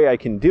 there's no way I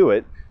can do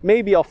it.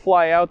 Maybe I'll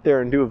fly out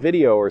there and do a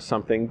video or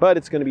something, but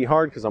it's going to be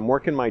hard because I'm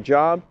working my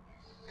job.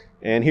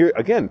 And here,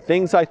 again,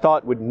 things I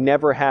thought would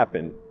never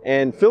happen.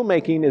 And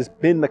filmmaking has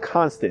been the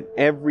constant,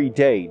 every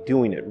day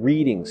doing it,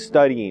 reading,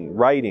 studying,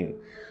 writing,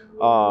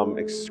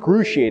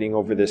 excruciating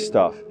over this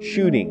stuff,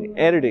 shooting,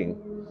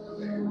 editing.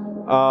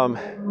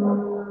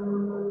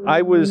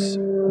 I was,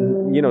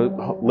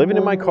 living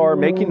in my car,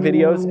 making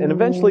videos, and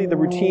eventually the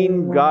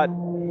routine got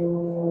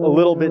a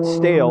little bit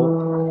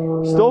stale.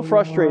 Still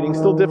frustrating,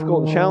 still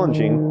difficult and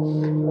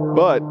challenging,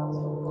 but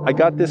I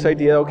got this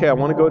idea, okay, I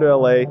want to go to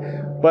LA,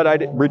 but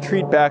I'd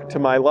retreat back to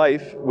my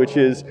life, which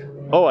is,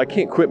 oh, I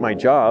can't quit my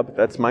job.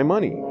 That's my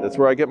money. That's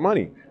where I get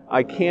money.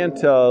 I can't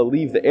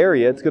leave the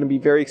area. It's going to be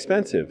very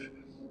expensive.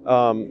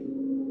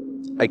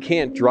 I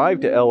can't drive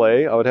to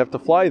LA. I would have to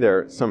fly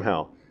there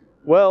somehow.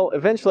 Well,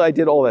 eventually I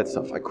did all that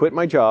stuff. I quit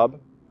my job.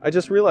 I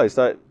just realized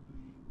I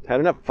had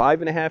enough.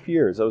 5.5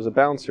 years. I was a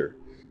bouncer.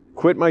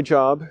 Quit my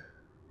job.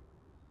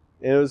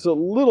 And it was a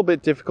little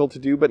bit difficult to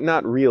do, but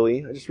not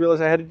really. I just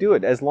realized I had to do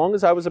it. As long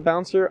as I was a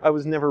bouncer, I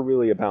was never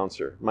really a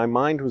bouncer. My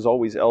mind was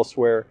always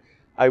elsewhere.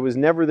 I was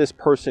never this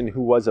person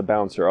who was a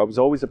bouncer. I was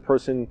always a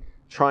person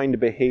trying to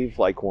behave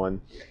like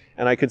one.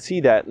 And I could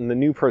see that in the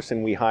new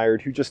person we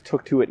hired who just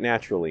took to it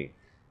naturally.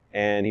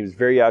 And he was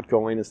very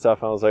outgoing and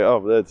stuff. I was like,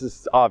 oh, this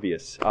is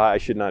obvious. I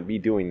should not be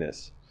doing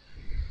this.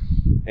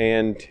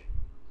 And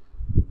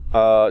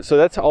so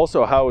that's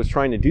also how I was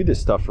trying to do this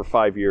stuff for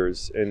 5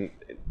 years. And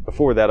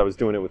before that, I was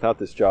doing it without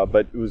this job,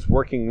 but it was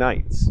working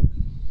nights.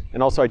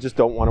 And also, I just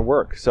don't want to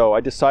work. So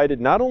I decided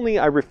not only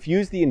I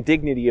refuse the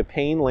indignity of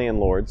paying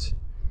landlords,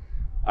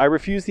 I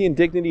refuse the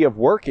indignity of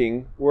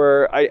working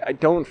where I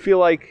don't feel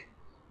like,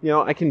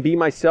 I can be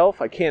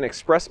myself. I can't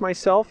express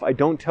myself. I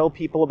don't tell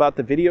people about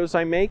the videos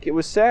I make. It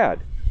was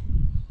sad.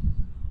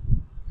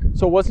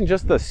 So it wasn't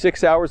just the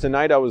 6 hours a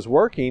night I was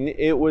working.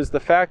 It was the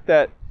fact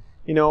that,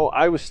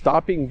 I was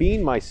stopping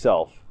being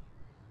myself.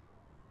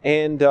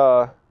 And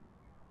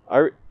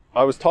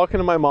I was talking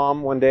to my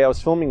mom one day. I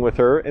was filming with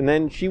her, and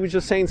then she was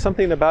just saying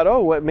something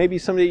about, maybe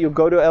someday you'll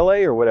go to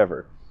LA or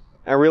whatever.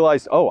 And I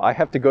realized, I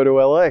have to go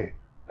to LA.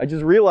 I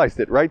just realized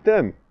it right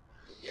then.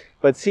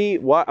 But see,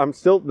 I'm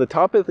still, the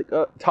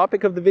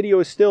topic of the video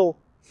is still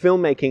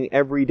filmmaking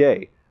every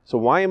day. So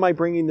why am I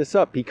bringing this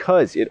up?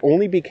 Because it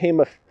only became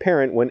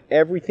apparent when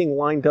everything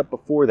lined up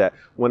before that.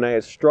 When I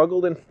had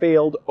struggled and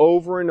failed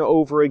over and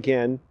over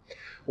again.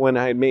 When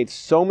I had made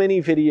so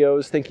many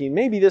videos thinking,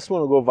 maybe this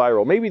one will go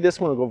viral. Maybe this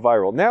one will go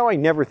viral. Now I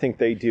never think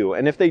they do.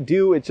 And if they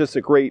do, it's just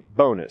a great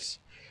bonus.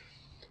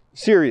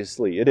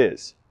 Seriously, it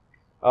is.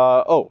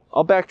 I'll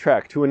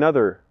backtrack to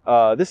another.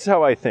 This is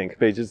how I think,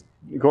 pages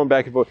going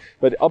back and forth.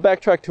 But I'll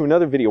backtrack to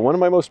another video. One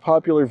of my most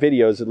popular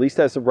videos, at least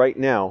as of right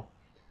now,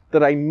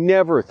 that I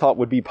never thought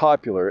would be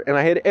popular. And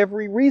I had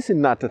every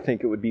reason not to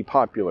think it would be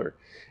popular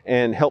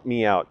and help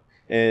me out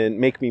and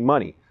make me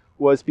money,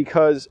 was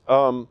because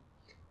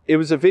it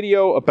was a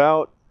video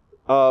about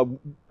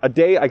a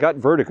day I got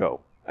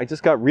vertigo. I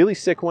just got really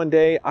sick one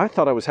day. I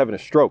thought I was having a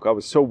stroke. I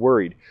was so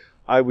worried.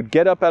 I would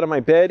get up out of my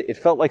bed. It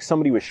felt like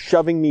somebody was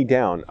shoving me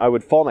down. I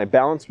would fall. My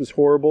balance was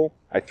horrible.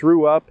 I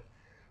threw up.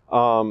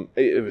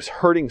 It was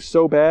hurting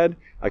so bad.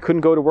 I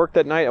couldn't go to work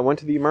that night. I went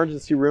to the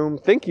emergency room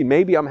thinking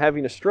maybe I'm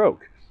having a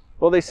stroke.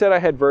 Well, they said I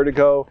had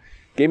vertigo,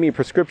 gave me a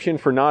prescription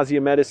for nausea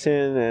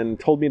medicine, and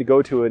told me to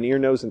go to an ear,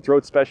 nose, and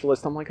throat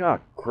specialist. I'm like, oh,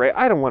 great.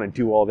 I don't want to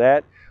do all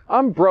that.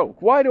 I'm broke.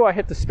 Why do I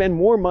have to spend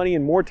more money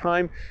and more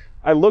time?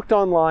 I looked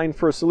online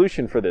for a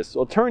solution for this.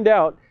 Well, it turned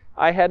out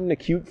I had an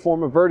acute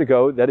form of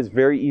vertigo that is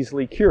very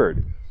easily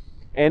cured.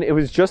 And it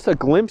was just a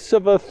glimpse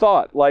of a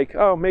thought, like,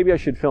 oh, maybe I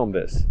should film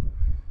this.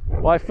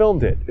 Well, I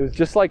filmed it. It was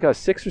just like a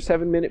 6 or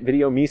 7 minute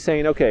video, me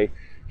saying, okay,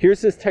 here's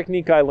this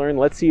technique I learned.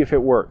 Let's see if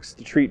it works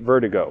to treat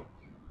vertigo.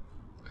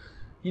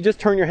 You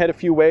just turn your head a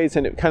few ways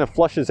and it kind of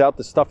flushes out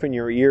the stuff in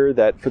your ear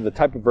that for the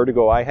type of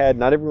vertigo I had,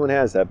 not everyone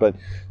has that, but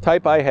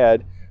type I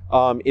had,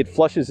 it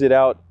flushes it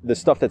out, the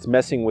stuff that's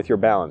messing with your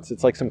balance.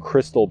 It's like some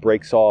crystal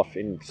breaks off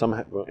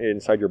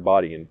inside your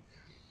body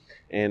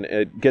and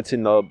it gets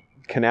in the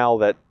canal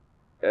that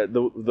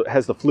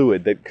has the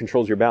fluid that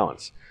controls your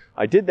balance.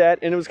 I did that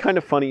and it was kind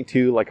of funny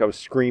too, like I was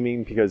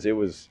screaming because it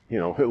was, a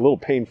little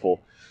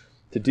painful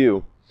to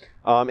do.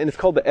 And it's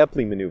called the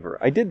Epley maneuver.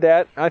 I did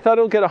that. I thought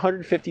it'll get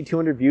 150,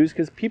 200 views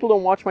because people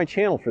don't watch my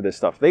channel for this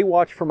stuff. They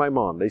watch for my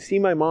mom. They see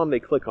my mom,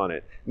 they click on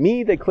it.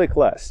 Me, they click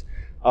less.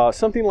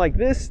 Something like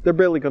this, they're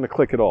barely going to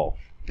click at all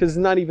because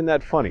it's not even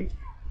that funny.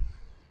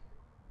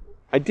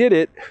 I did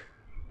it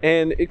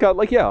and it got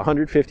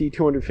 150,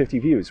 250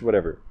 views,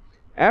 whatever.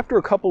 After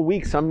a couple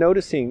weeks, I'm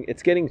noticing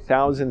it's getting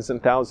thousands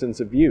and thousands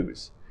of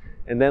views.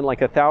 And then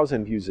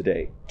 1,000 views a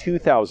day,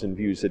 2,000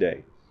 views a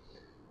day.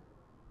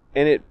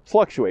 And it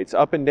fluctuates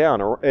up and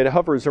down, or it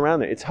hovers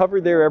around there. It's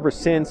hovered there ever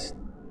since.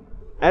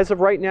 As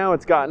of right now,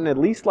 it's gotten at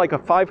least a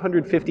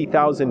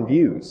 550,000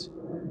 views.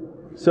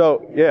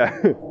 So,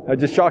 yeah, I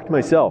just shocked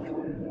myself.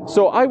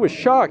 So I was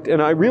shocked,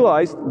 and I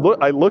realized,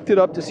 I looked it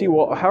up to see,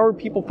 well, how are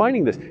people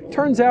finding this?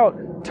 Turns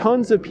out,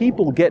 tons of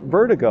people get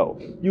vertigo.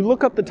 You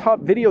look up the top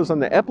videos on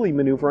the Epley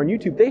maneuver on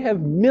YouTube, they have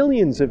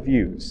millions of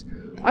views.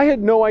 I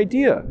had no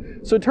idea.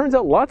 So it turns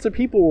out lots of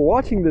people were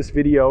watching this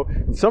video.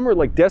 And some were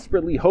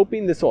desperately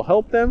hoping this will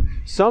help them.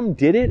 Some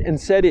did it and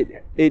said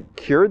it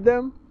cured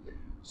them.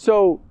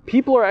 So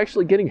people are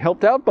actually getting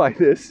helped out by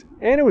this.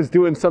 And it was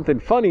doing something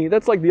funny.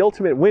 That's like the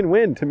ultimate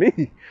win-win to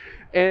me.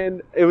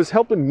 And it was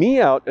helping me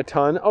out a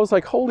ton. I was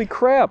like, holy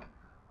crap.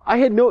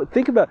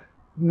 Think about it.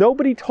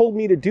 Nobody told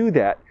me to do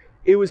that.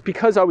 It was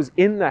because I was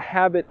in the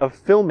habit of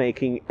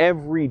filmmaking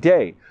every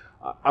day.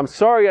 I'm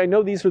sorry, I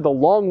know these are the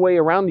long way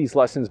around these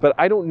lessons, but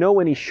I don't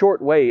know any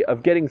short way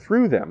of getting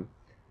through them.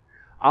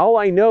 All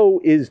I know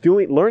is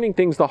learning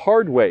things the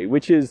hard way,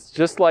 which is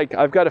just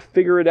I've got to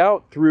figure it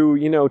out through,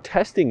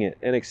 testing it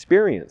and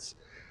experience.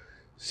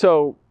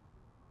 So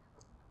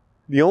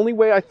the only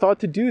way I thought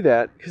to do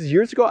that, because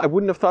years ago I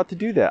wouldn't have thought to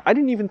do that. I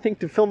didn't even think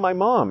to film my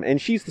mom, and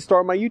she's the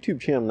star of my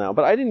YouTube channel now,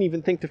 but I didn't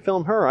even think to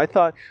film her. I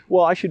thought,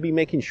 well, I should be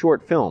making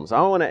short films.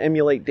 I want to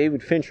emulate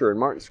David Fincher and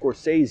Martin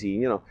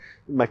Scorsese,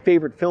 my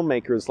favorite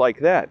filmmakers like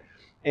that.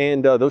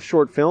 And those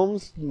short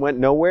films went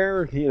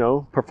nowhere,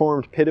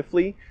 performed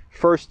pitifully.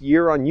 First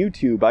year on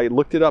YouTube, I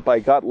looked it up, I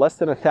got less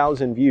than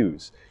 1,000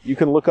 views. You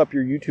can look up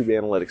your YouTube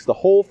analytics. The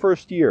whole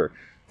first year,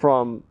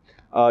 from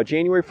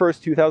January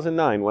 1st,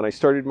 2009, when I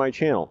started my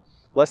channel,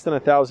 less than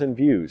 1,000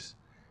 views.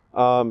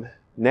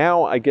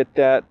 Now I get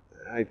that,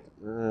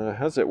 how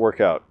does it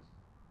work out?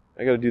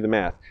 I got to do the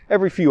math.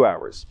 Every few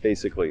hours,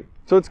 basically.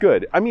 So it's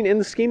good. I mean, in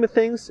the scheme of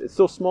things, it's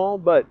still small,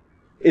 but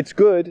it's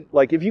good.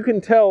 If you can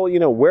tell,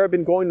 where I've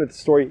been going with the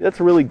story, that's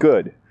really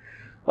good.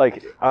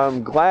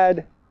 I'm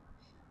glad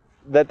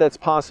that that's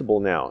possible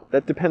now.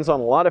 That depends on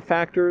a lot of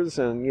factors,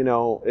 and,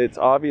 it's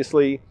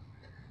obviously,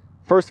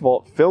 first of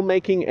all,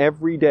 filmmaking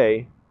every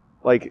day.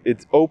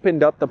 It's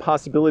opened up the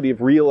possibility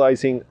of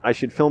realizing I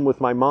should film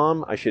with my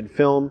mom. I should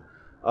film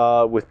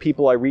with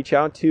people I reach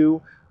out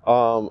to.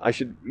 I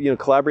should,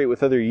 collaborate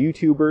with other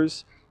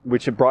YouTubers,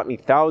 which have brought me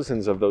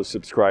thousands of those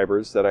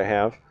subscribers that I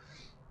have.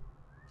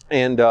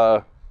 And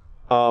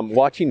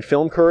watching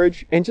Film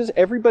Courage, and just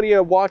everybody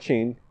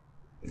watching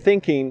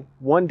thinking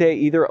one day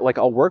either like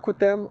I'll work with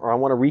them or I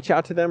want to reach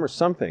out to them or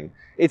something.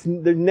 There's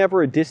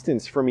never a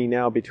distance for me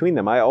now between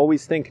them. I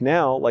always think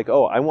now like,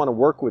 oh, I want to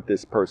work with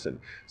this person.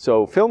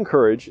 So Film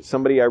Courage,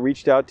 somebody I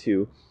reached out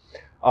to,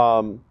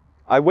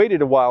 I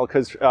waited a while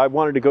because I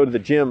wanted to go to the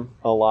gym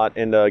a lot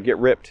and get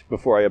ripped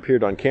before I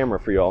appeared on camera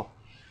for y'all.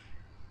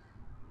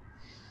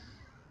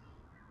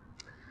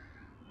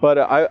 But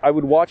I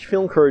would watch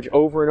Film Courage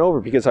over and over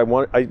because I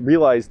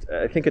realized,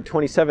 I think at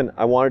 27,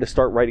 I wanted to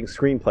start writing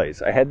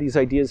screenplays. I had these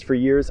ideas for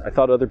years. I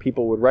thought other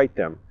people would write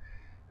them.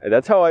 And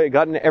that's how I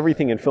got into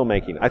everything in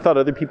filmmaking. I thought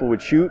other people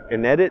would shoot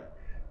and edit,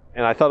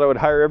 and I thought I would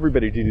hire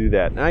everybody to do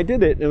that. And I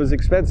did it, and it was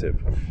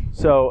expensive.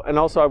 So, and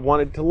also I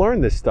wanted to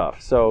learn this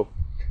stuff. So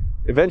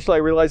eventually I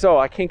realized, oh,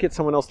 I can't get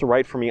someone else to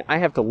write for me. I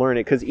have to learn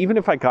it, because even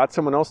if I got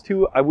someone else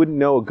to, I wouldn't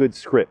know a good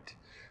script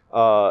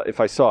if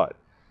I saw it.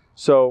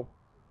 So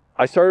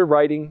I started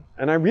writing,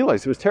 and I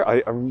realized it was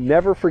terrible. I'll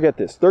never forget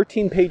this.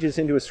 13 pages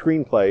into a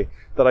screenplay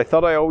that I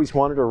thought I always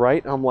wanted to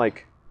write, I'm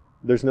like,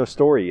 there's no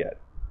story yet.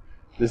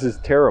 This is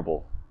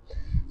terrible.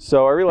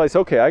 So I realized,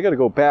 okay, I got to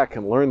go back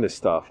and learn this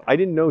stuff. I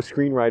didn't know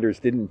screenwriters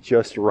didn't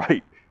just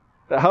write.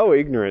 How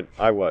ignorant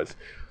I was.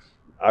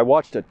 I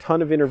watched a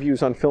ton of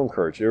interviews on Film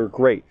Courage. They were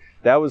great.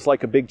 That was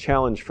like a big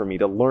challenge for me,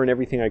 to learn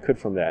everything I could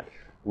from that.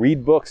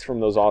 Read books from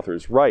those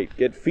authors, write,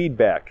 get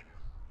feedback.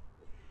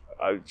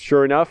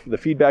 Sure enough, the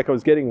feedback I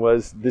was getting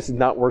was, this is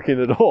not working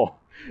at all.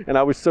 And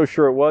I was so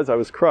sure it was, I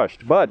was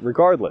crushed. But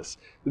regardless,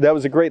 that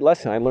was a great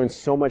lesson. I learned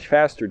so much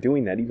faster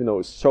doing that, even though it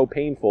was so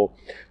painful.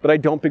 But I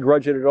don't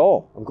begrudge it at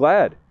all. I'm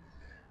glad.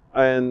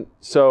 And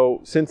so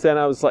since then,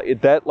 I was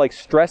like, that like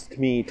stressed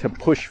me to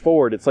push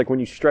forward. It's like when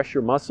you stress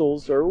your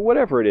muscles or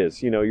whatever it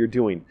is, you're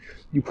doing.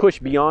 You push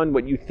beyond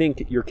what you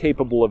think you're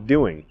capable of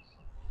doing.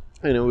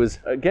 And it was,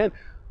 again,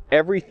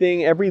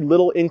 everything, every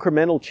little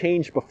incremental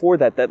change before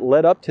that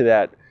led up to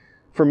that,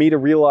 for me to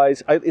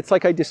realize, it's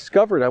like I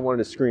discovered I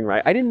wanted to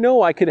screenwrite. I didn't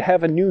know I could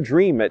have a new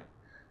dream at,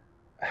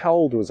 how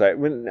old was I?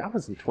 When I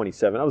wasn't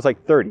 27, I was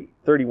like 30,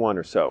 31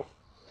 or so.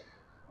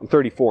 I'm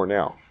 34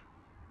 now.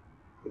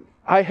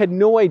 I had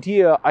no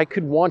idea I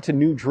could want a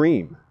new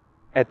dream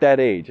at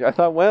that age. I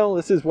thought, well,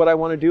 this is what I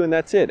want to do and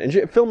that's it. And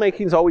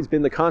filmmaking's always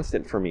been the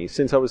constant for me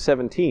since I was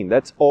 17.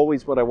 That's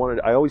always what I wanted.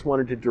 I always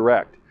wanted to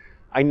direct.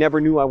 I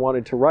never knew I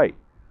wanted to write.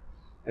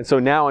 And so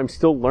now I'm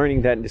still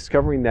learning that and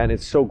discovering that. And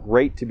it's so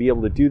great to be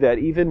able to do that,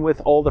 even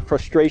with all the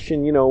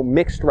frustration,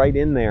 mixed right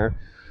in there.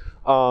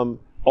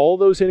 All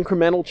those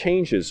incremental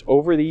changes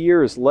over the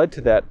years led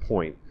to that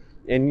point.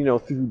 And,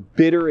 through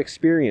bitter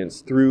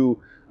experience,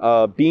 through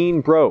being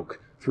broke,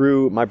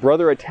 through my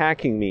brother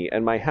attacking me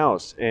and my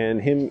house,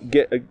 and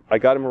I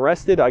got him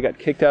arrested, I got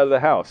kicked out of the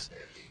house,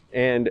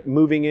 and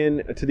moving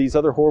in to these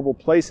other horrible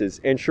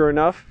places. And sure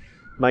enough,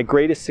 my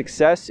greatest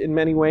success in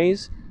many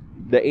ways,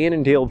 the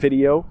Annandale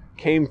video,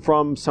 came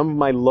from some of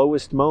my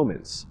lowest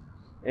moments.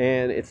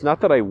 And it's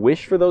not that I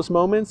wish for those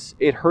moments,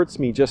 it hurts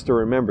me just to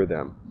remember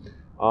them.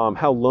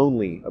 How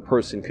lonely a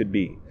person could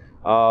be.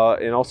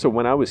 And also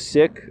when I was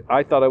sick,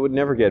 I thought I would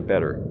never get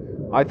better.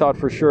 I thought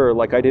for sure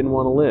like I didn't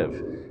want to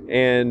live.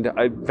 And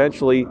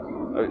eventually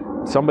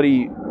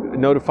somebody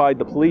notified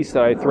the police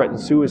that I threatened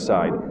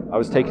suicide. I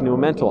was taken to a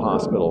mental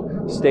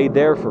hospital, stayed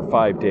there for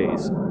 5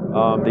 days.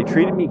 They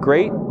treated me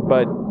great,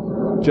 but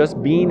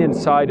just being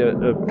inside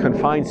a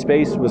confined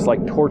space was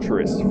like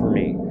torturous for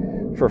me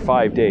for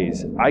 5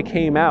 days. I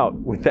came out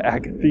with the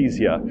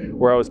akathisia,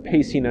 where I was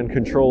pacing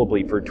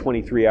uncontrollably for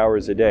 23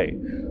 hours a day.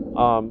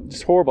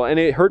 Just horrible. And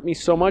it hurt me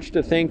so much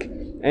to think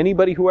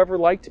anybody who ever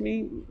liked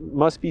me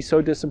must be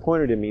so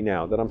disappointed in me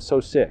now that I'm so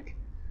sick.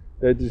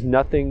 There's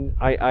nothing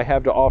I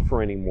have to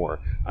offer anymore.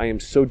 I am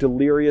so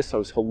delirious. I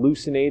was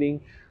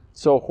hallucinating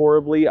so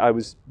horribly. I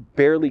was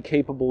barely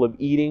capable of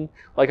eating.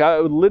 Like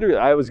I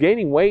was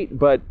gaining weight,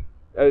 but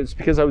it's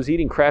because I was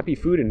eating crappy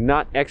food and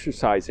not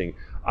exercising.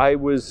 I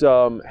was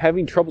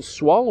having trouble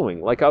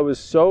swallowing. Like I was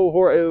so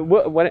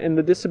horrible. And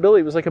the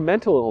disability was like a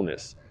mental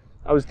illness.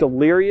 I was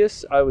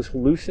delirious. I was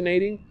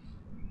hallucinating.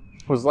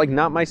 I was like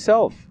not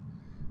myself.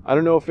 I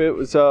don't know if it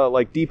was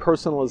like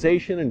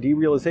depersonalization and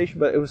derealization,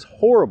 but it was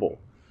horrible.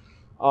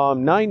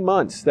 9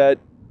 months that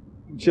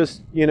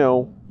just,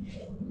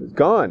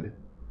 gone.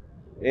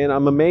 And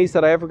I'm amazed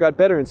that I ever got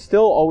better, and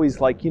still always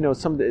like,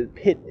 some of the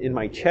pit in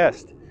my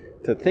chest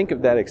to think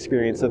of that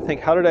experience and think,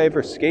 how did I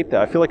ever escape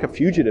that? I feel like a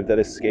fugitive that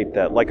escaped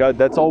that. Like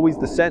that's always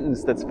the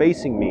sentence that's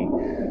facing me,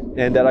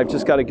 and that I've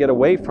just got to get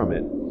away from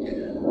it.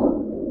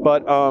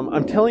 But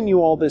I'm telling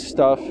you all this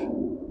stuff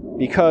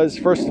because,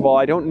 first of all,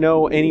 I don't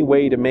know any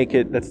way to make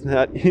it that's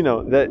not,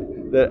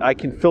 that I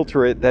can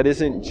filter it, that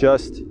isn't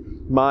just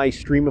my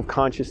stream of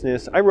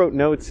consciousness. I wrote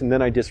notes and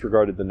then I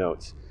disregarded the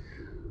notes.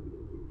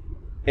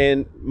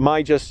 And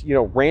my just,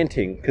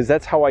 ranting, because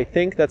that's how I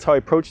think, that's how I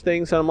approach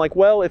things. And I'm like,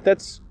 well, if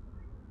that's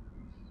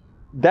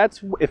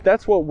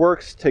what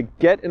works to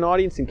get an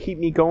audience and keep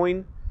me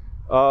going,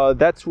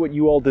 that's what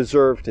you all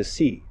deserve to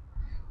see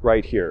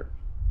right here.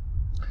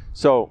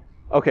 So,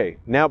 okay,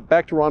 now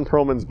back to Ron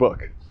Perlman's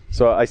book.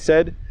 So I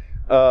said,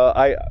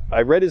 I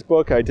read his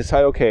book. I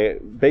decided, okay,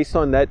 based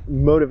on that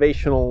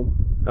motivational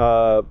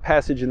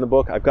passage in the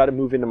book, I've got to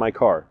move into my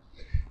car.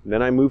 And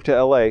then I moved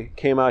to LA,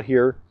 came out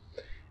here,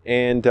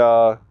 and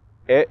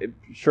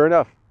sure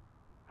enough,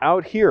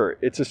 out here,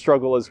 it's a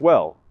struggle as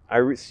well.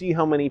 I see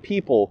how many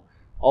people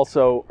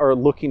also are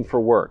looking for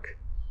work.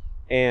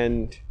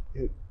 And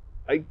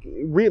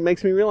it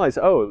makes me realize,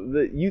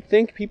 you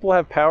think people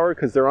have power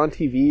because they're on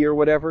TV or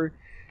whatever,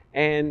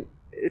 and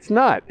it's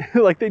not.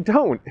 Like, they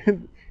don't.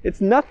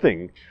 It's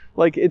nothing.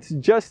 Like, it's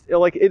just,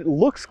 like, it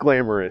looks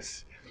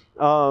glamorous.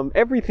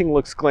 Everything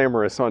looks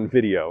glamorous on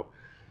video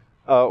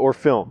or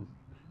film.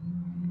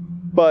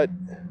 But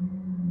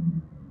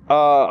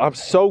I'm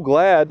so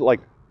glad, like,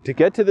 to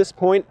get to this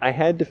point, I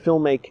had to be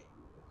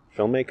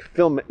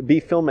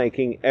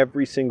filmmaking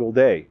every single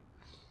day,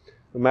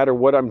 no matter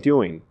what I'm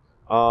doing.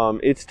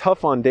 It's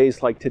tough on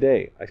days like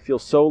today. I feel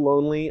so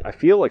lonely. I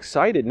feel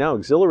excited now,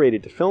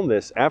 exhilarated to film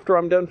this. After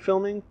I'm done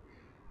filming,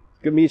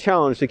 it's going to be a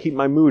challenge to keep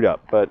my mood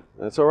up, but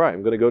that's all right.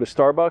 I'm going to go to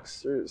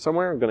Starbucks or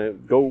somewhere. I'm going to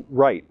go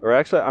write. Or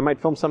actually, I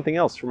might film something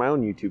else for my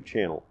own YouTube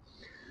channel.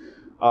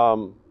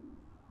 I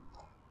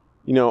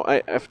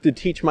have to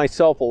teach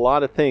myself a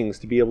lot of things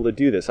to be able to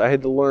do this. I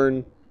had to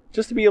learn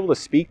just to be able to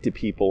speak to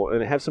people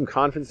and have some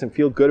confidence and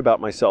feel good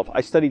about myself.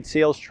 I studied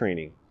sales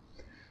training.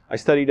 I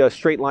studied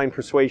straight line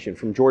persuasion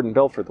from Jordan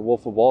Belfort, The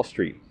Wolf of Wall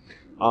Street.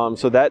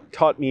 So that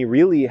taught me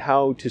really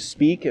how to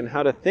speak and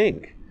how to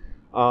think.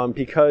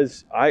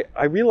 Because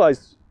I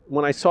realized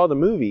when I saw the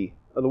movie,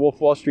 The Wolf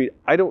of Wall Street,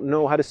 I don't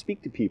know how to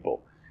speak to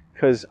people.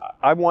 Because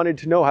I wanted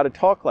to know how to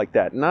talk like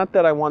that. Not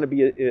that I want to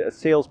be a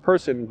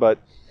salesperson, but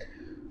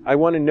I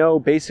want to know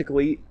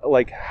basically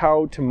like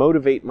how to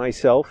motivate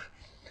myself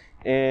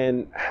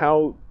and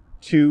how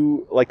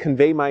to like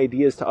convey my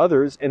ideas to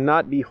others and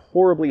not be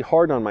horribly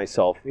hard on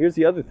myself. Here's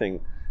the other thing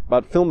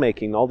about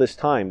filmmaking all this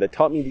time that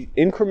taught me the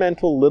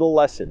incremental little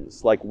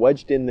lessons, like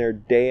wedged in there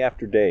day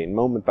after day and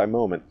moment by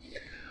moment.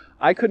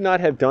 I could not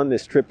have done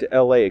this trip to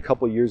LA a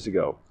couple years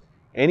ago.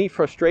 Any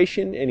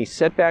frustration, any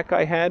setback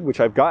I had, which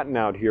I've gotten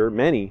out here,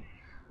 many,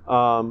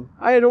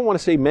 I don't want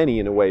to say many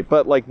in a way,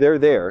 but like they're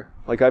there,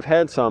 like I've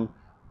had some.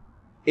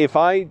 If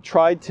I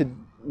tried to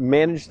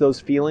manage those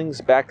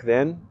feelings back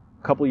then,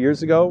 a couple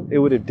years ago, it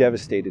would have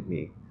devastated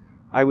me.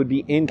 I would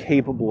be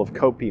incapable of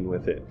coping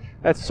with it.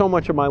 That's so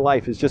much of my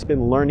life has just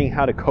been learning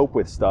how to cope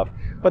with stuff.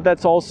 But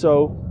that's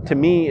also, to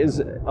me, is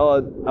an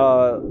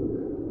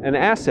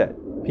asset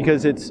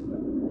because it's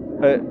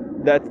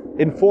that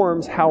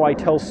informs how I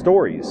tell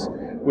stories,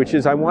 which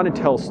is I want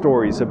to tell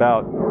stories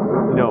about,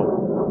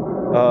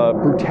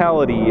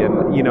 brutality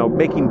and,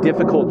 making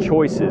difficult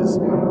choices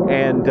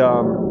and,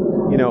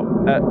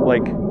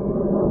 like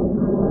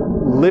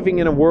living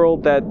in a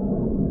world that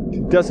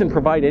doesn't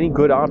provide any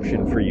good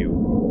option for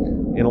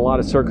you in a lot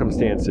of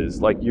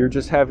circumstances. Like you're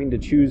just having to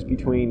choose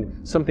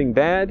between something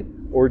bad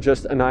or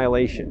just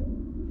annihilation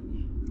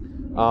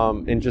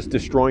and just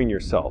destroying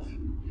yourself.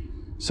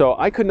 So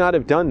I could not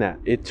have done that.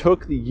 It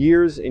took the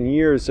years and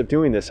years of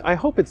doing this. I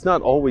hope it's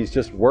not always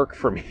just work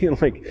for me,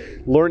 like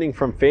learning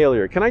from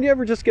failure. Can I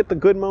ever just get the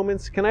good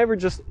moments? Can I ever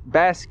just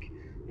bask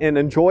and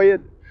enjoy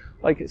it?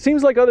 Like, it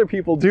seems like other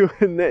people do,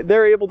 and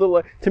they're able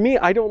to, to me,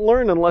 I don't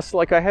learn unless,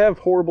 like, I have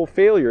horrible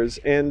failures,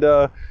 and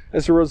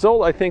as a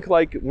result, I think,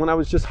 like, when I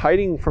was just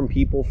hiding from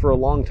people for a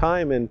long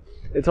time, and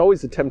it's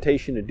always a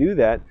temptation to do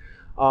that,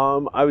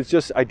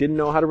 I didn't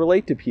know how to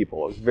relate to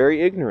people. I was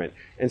very ignorant,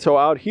 and so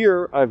out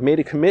here, I've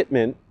made a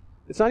commitment.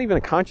 It's not even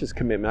a conscious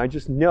commitment. I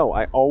just know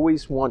I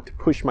always want to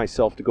push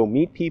myself to go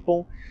meet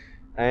people,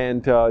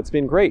 and it's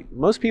been great.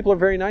 Most people are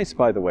very nice,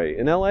 by the way.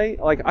 In LA,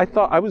 like, I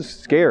thought I was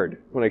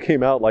scared when I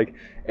came out, like,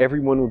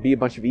 everyone would be a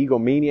bunch of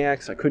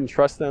egomaniacs. I couldn't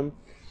trust them.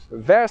 The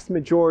vast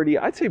majority,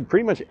 I'd say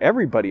pretty much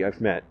everybody I've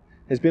met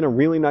has been a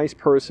really nice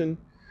person.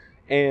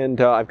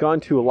 And I've gone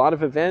to a lot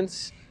of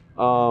events,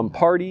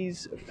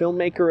 parties,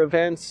 filmmaker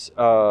events,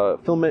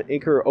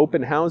 filmmaker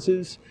open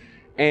houses.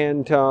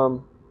 And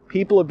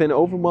people have been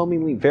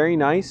overwhelmingly very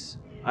nice.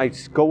 I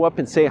go up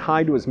and say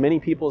hi to as many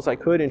people as I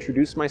could,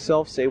 introduce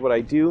myself, say what I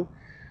do.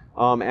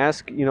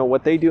 Ask,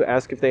 what they do,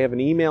 ask if they have an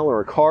email or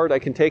a card I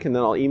can take, and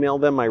then I'll email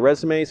them my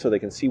resume so they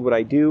can see what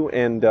I do.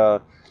 And,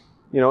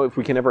 if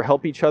we can ever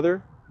help each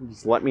other,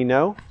 just let me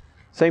know.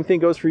 Same thing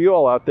goes for you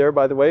all out there,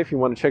 by the way. If you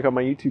want to check out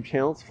my YouTube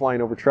channel, it's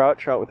Flying Over Trout,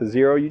 Trout with a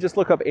Zero. You just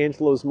look up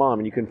Angelo's Mom,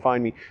 and you can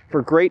find me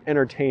for great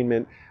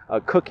entertainment,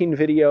 cooking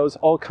videos,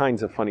 all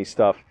kinds of funny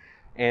stuff.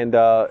 And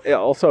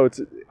also,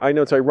 I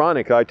know it's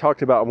ironic. I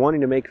talked about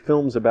wanting to make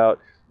films about,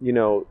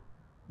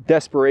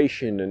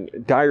 desperation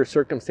and dire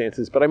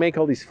circumstances, but I make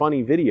all these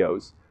funny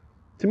videos.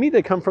 To me,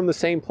 they come from the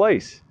same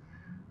place.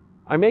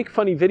 I make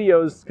funny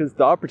videos because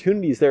the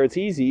opportunity is there, it's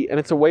easy, and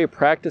it's a way of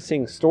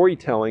practicing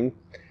storytelling.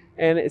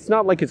 And it's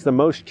not like it's the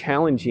most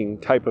challenging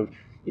type of,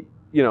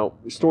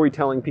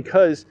 storytelling,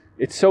 because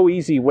it's so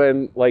easy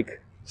when,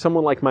 like,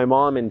 someone like my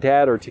mom and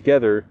dad are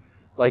together,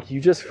 like, you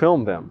just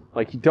film them.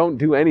 Like, you don't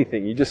do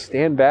anything. You just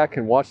stand back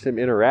and watch them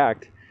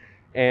interact.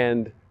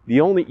 And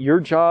your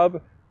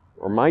job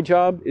or my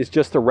job is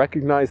just to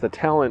recognize the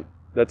talent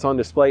that's on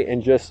display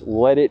and just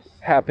let it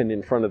happen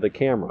in front of the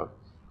camera.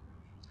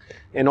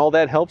 And all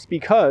that helps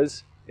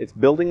because It's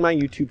building my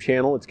YouTube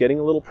channel. It's getting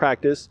a little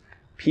practice.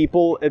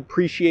 People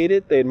appreciate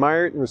it. They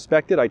admire it and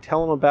respect it. I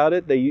tell them about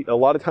it. A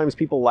lot of times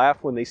people laugh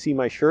when they see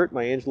my shirt,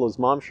 my Angela's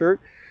Mom shirt.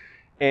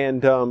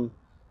 And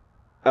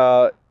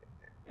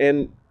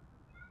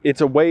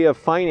it's a way of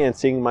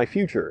financing my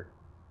future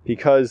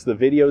because the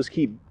videos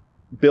keep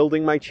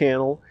building my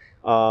channel.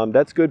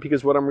 That's good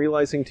because what I'm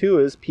realizing too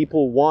is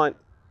people want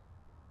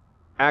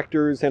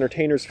actors,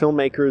 entertainers,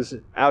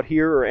 filmmakers out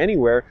here or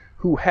anywhere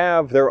who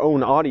have their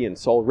own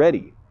audience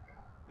already.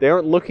 They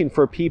aren't looking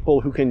for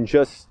people who can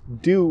just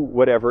do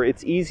whatever.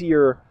 It's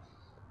easier,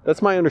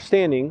 that's my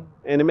understanding,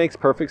 and it makes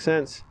perfect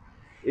sense,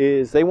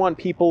 is they want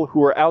people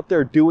who are out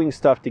there doing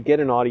stuff to get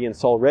an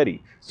audience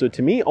already. So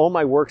to me, all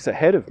my work's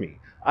ahead of me.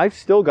 I've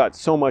still got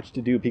so much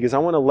to do because I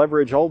want to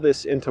leverage all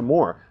this into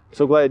more. I'm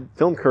so glad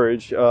Film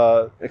Courage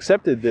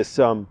accepted this,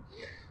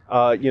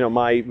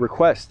 my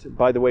request,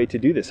 by the way, to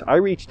do this. I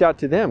reached out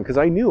to them because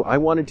I knew I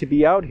wanted to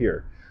be out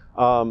here.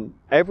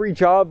 Every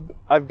job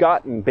I've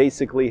gotten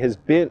basically has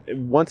been,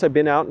 once I've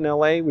been out in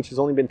LA, which has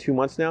only been 2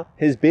 months now,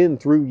 has been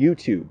through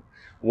YouTube.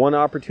 One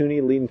opportunity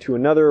leading to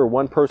another, or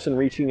one person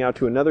reaching out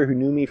to another who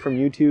knew me from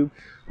YouTube,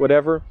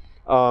 whatever.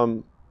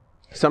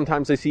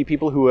 Sometimes I see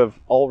people who have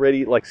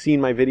already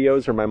seen my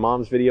videos or my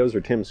mom's videos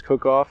or Tim's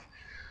cook-off.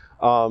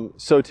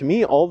 So to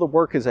me, all the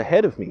work is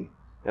ahead of me.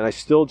 And I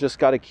still just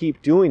got to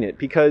keep doing it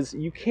because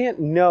you can't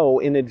know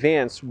in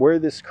advance where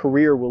this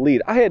career will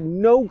lead. I had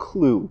no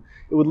clue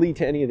it would lead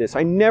to any of this.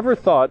 I never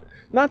thought,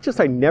 not just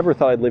I never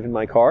thought I'd live in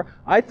my car,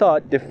 I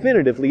thought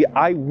definitively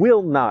I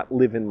will not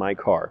live in my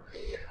car.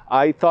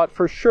 I thought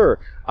for sure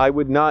I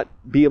would not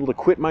be able to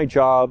quit my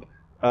job,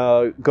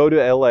 go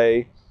to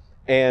LA,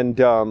 and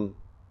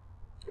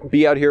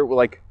be out here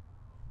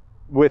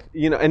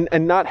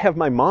and not have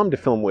my mom to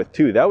film with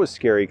too. That was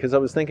scary because I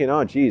was thinking,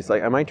 oh geez,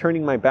 am I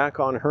turning my back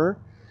on her?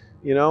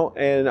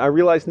 And I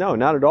realized, no,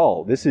 not at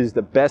all. This is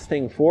the best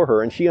thing for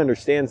her, and she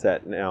understands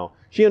that now.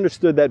 She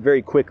understood that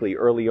very quickly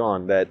early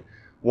on, that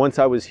once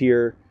I was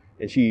here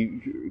and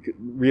she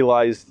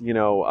realized,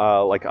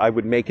 I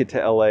would make it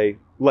to LA,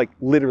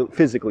 literally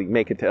physically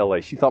make it to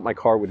LA. She thought my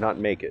car would not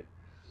make it.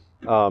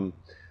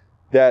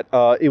 That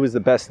it was the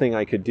best thing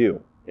I could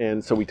do.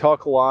 And so we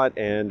talk a lot,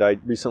 and I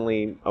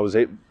was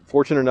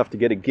fortunate enough to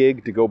get a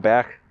gig to go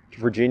back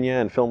to Virginia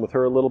and film with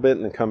her a little bit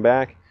and then come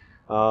back.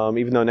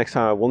 Even though next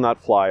time I will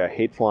not fly. I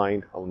hate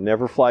flying. I'll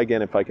never fly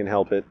again if I can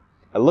help it.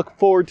 I look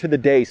forward to the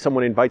day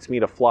someone invites me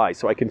to fly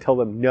so I can tell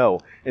them no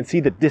and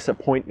see the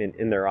disappointment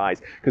in their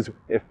eyes. Because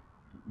if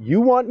you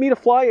want me to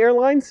fly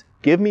airlines,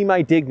 give me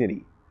my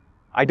dignity.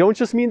 I don't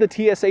just mean the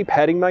TSA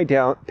patting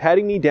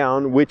me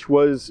down, which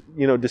was,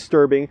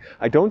 disturbing.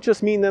 I don't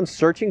just mean them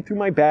searching through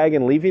my bag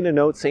and leaving a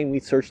note saying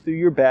we searched through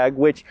your bag,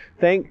 which,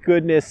 thank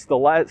goodness, the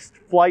last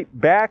flight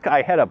back,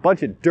 I had a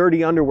bunch of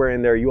dirty underwear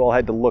in there you all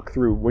had to look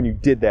through when you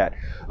did that.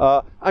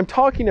 I'm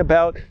talking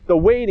about the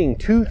waiting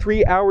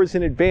 2-3 hours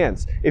in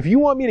advance. If you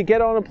want me to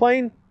get on a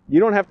plane, you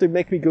don't have to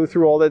make me go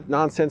through all that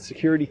nonsense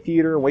security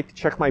theater and wait to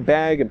check my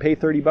bag and pay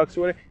 $30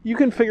 or whatever. You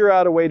can figure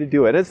out a way to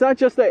do it. And it's not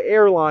just the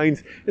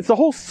airlines, it's the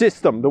whole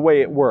system, the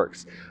way it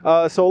works.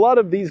 So a lot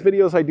of these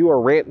videos I do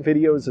are rant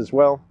videos as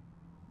well.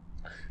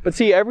 But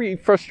see, every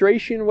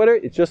frustration, whatever,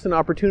 it's just an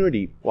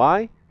opportunity.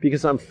 Why?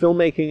 Because I'm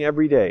filmmaking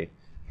every day.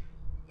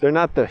 They're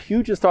not the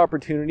hugest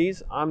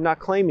opportunities. I'm not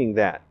claiming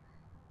that.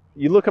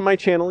 You look at my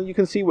channel, you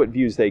can see what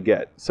views they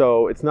get.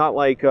 So it's not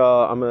like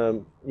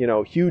I'm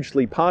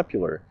hugely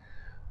popular.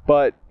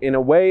 But in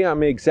a way,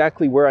 I'm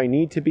exactly where I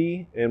need to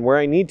be, and where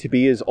I need to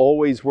be is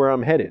always where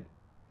I'm headed.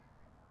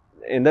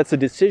 And that's a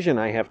decision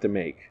I have to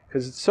make,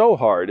 because it's so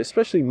hard,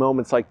 especially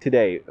moments like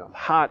today. I'm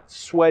hot,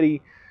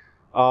 sweaty.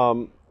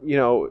 I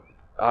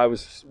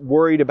was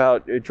worried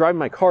about driving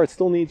my car. It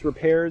still needs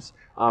repairs.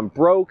 I'm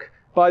broke,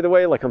 by the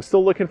way. I'm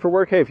still looking for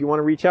work. Hey, if you want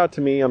to reach out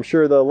to me, I'm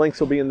sure the links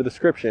will be in the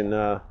description.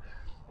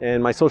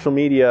 And my social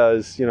media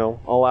is,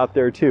 all out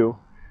there too.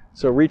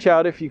 So reach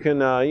out if you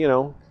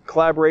can,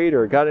 collaborate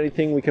or got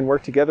anything we can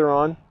work together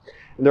on.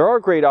 And there are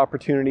great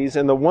opportunities,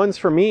 and the ones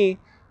for me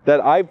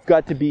that I've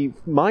got to be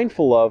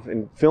mindful of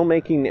in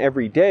filmmaking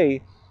every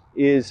day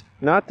is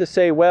not to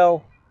say,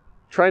 well,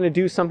 trying to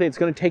do something that's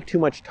going to take too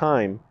much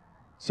time,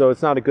 so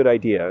it's not a good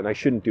idea and I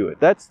shouldn't do it.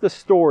 That's the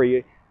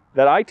story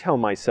that I tell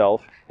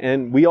myself,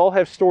 and we all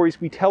have stories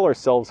we tell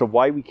ourselves of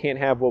why we can't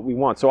have what we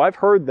want. So I've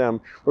heard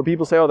them where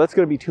people say, oh, that's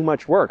going to be too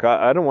much work.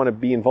 I don't want to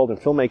be involved in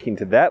filmmaking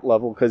to that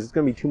level because it's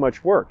going to be too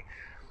much work.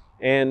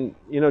 And,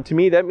 to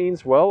me, that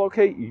means, well,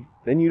 okay,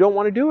 then you don't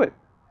want to do it.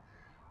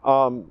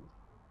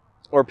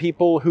 Or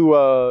people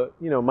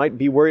who, might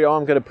be worried, oh,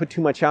 I'm going to put too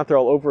much out there.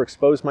 I'll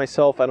overexpose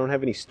myself. I don't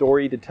have any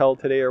story to tell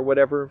today or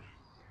whatever.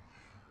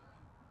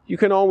 You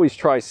can always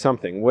try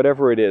something,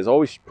 whatever it is.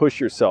 Always push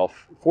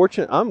yourself.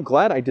 I'm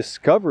glad I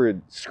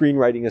discovered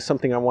screenwriting as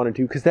something I want to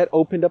do because that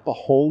opened up a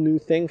whole new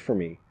thing for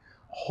me.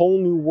 A whole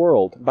new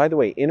world. By the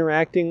way,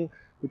 interacting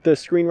with the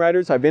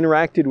screenwriters, I've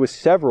interacted with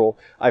several.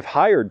 I've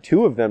hired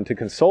 2 of them to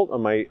consult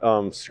on my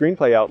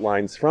screenplay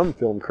outlines from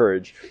Film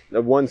Courage,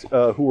 the ones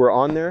who were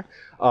on there.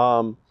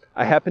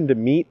 I happened to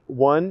meet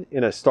one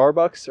in a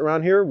Starbucks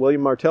around here.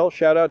 William Martell,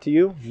 shout out to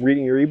you,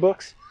 reading your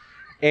ebooks.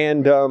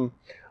 And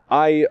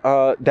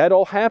that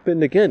all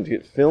happened, again,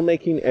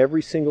 filmmaking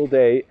every single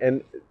day.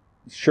 And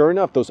sure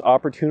enough, those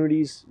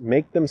opportunities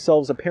make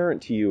themselves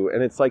apparent to you.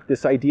 And it's like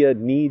this idea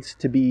needs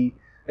to be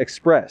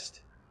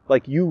expressed.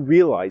 Like you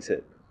realize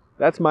it.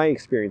 That's my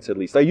experience, at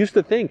least. I used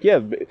to think, yeah,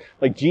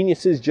 like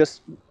geniuses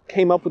just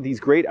came up with these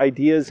great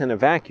ideas in a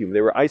vacuum.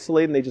 They were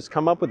isolated and they just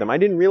come up with them. I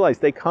didn't realize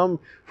they come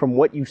from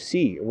what you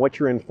see and what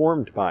you're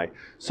informed by.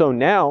 So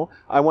now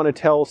I want to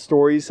tell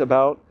stories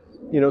about,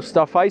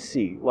 stuff I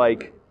see,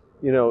 like,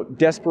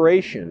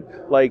 desperation,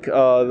 like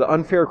the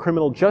unfair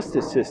criminal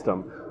justice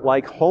system,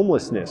 like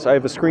homelessness. I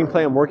have a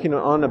screenplay I'm working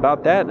on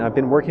about that, and I've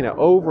been working it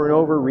over and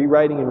over,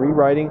 rewriting,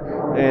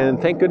 and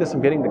thank goodness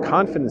I'm getting the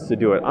confidence to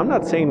do it. I'm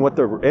not saying what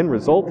the end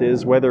result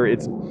is, whether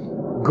it's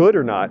good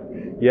or not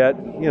yet.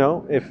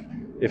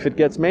 If it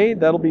gets made,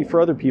 that'll be for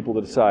other people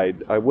to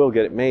decide. I will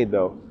get it made,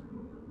 though.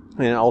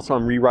 And also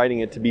I'm rewriting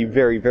it to be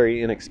very,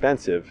 very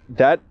inexpensive.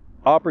 That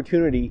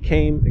opportunity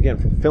came, again,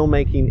 from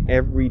filmmaking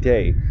every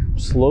day,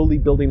 slowly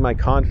building my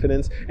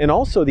confidence. And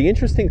also, the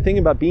interesting thing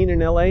about being in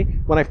LA,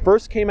 when I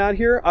first came out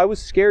here, I was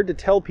scared to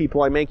tell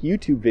people I make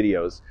YouTube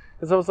videos.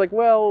 Because I was like,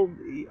 well,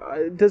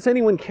 does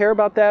anyone care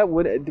about that?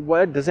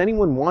 Does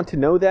anyone want to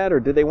know that?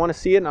 Or do they want to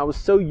see it? And I was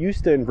so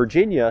used to, in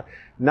Virginia,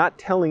 not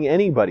telling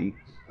anybody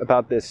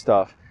about this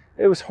stuff.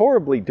 It was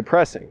horribly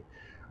depressing.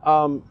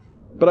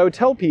 But I would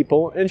tell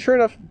people, and sure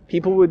enough,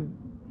 people would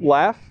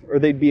laugh, or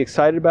they'd be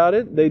excited about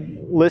it. They'd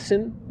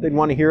listen. They'd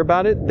want to hear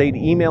about it. They'd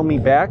email me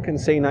back and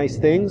say nice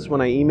things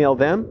when I email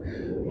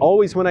them.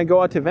 Always when I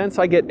go out to events,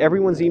 I get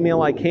everyone's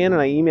email I can,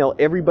 and I email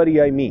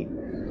everybody I meet.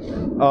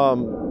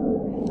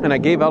 And I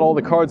gave out all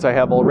the cards I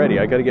have already.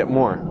 I got to get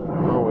more.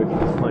 Oh, wait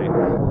for this plane.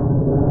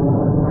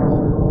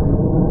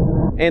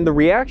 And the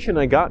reaction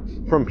I got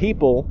from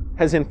people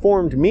has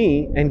informed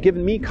me and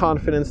given me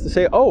confidence to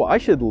say, oh, I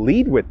should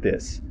lead with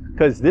this,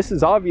 because this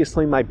is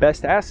obviously my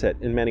best asset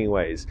in many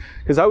ways.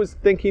 Because I was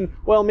thinking,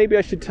 well, maybe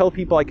I should tell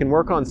people I can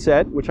work on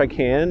set, which I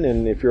can,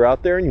 and if you're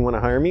out there and you want to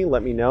hire me,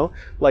 let me know,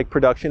 like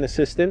production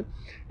assistant,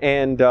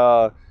 and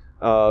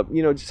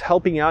just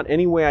helping out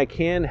any way I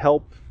can,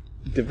 help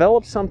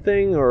develop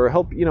something, or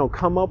help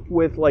come up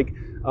with like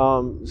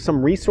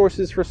some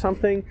resources for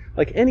something,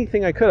 like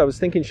anything I could. I was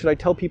thinking, should I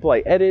tell people I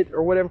edit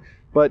or whatever?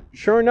 But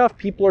sure enough,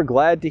 people are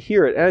glad to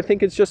hear it. And I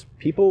think it's just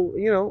people,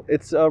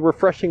 it's a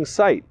refreshing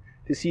sight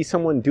to see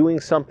someone doing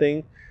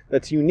something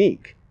that's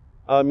unique,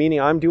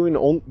 meaning I'm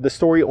doing the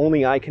story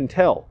only I can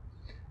tell.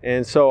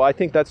 And so I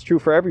think that's true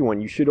for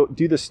everyone. You should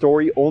do the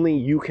story only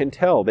you can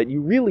tell, that you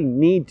really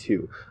need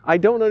to. I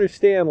don't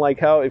understand like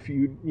how if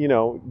you,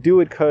 do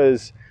it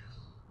because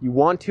you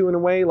want to in a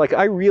way. Like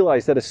I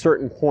realized at a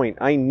certain point,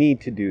 I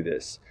need to do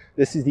this.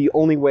 This is the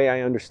only way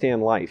I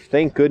understand life.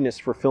 Thank goodness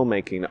for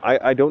filmmaking.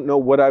 I don't know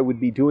what I would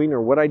be doing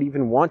or what I'd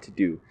even want to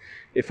do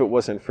if it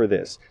wasn't for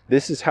this.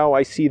 This is how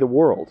I see the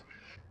world.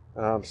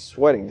 I'm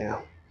sweating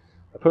now.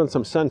 I put on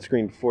some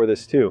sunscreen before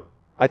this too.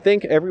 I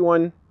think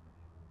everyone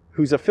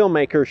who's a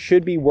filmmaker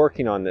should be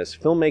working on this,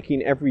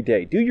 filmmaking every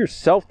day. Do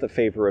yourself the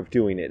favor of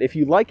doing it. If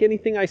you like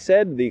anything I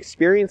said, the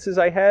experiences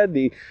I had,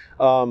 the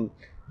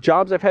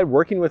jobs I've had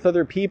working with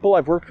other people,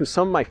 I've worked with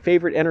some of my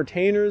favorite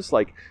entertainers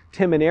like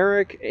Tim and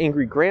Eric,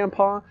 Angry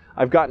Grandpa.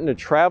 I've gotten to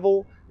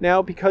travel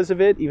now because of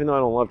it, even though I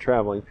don't love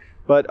traveling.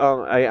 But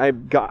I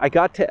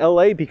got to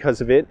LA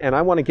because of it, and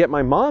I want to get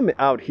my mom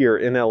out here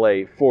in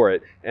LA for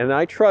it. And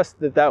I trust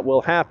that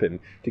will happen,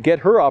 to get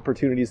her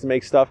opportunities to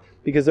make stuff,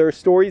 because there are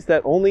stories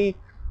that only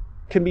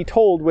can be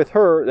told with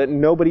her that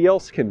nobody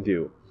else can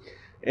do.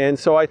 And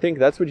so I think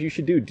that's what you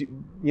should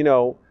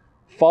do.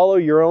 Follow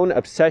your own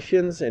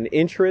obsessions and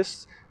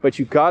interests, but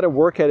you got to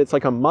work at it. It's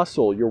like a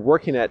muscle you're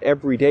working at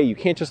every day. You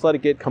can't just let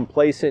it get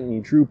complacent and you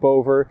droop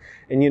over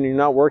and you're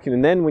not working.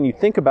 And then when you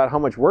think about how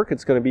much work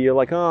it's going to be, you're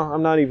like, oh,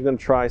 I'm not even going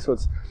to try. So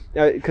it's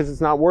because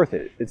it's not worth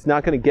it. It's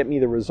not going to get me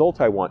the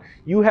result I want.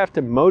 You have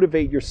to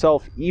motivate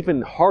yourself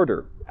even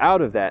harder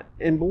out of that.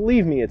 And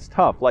believe me, it's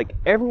tough. Like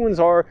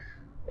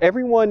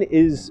everyone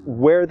is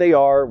where they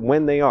are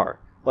when they are.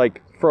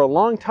 Like for a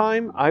long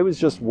time, I was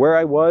just where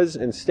I was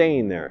and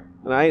staying there.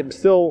 And I am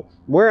still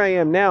where I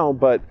am now,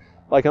 but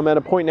like I'm at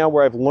a point now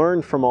where I've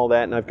learned from all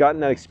that and I've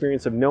gotten that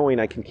experience of knowing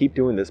I can keep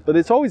doing this. But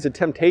it's always a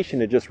temptation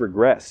to just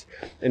regress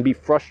and be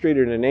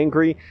frustrated and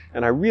angry,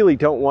 and I really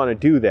don't want to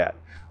do that.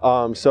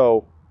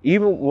 So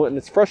even when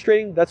it's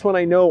frustrating, that's when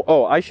I know,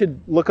 oh, I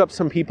should look up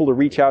some people to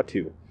reach out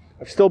to.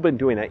 I've still been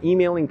doing that,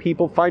 emailing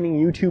people, finding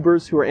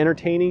YouTubers who are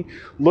entertaining,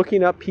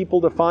 looking up people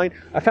to find.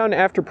 I found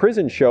After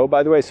Prison Show,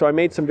 by the way, so I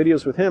made some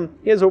videos with him.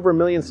 He has over 1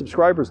 million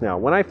subscribers now.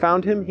 When I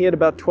found him, he had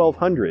about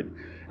 1,200.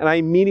 And I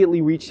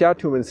immediately reached out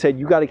to him and said,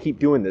 you got to keep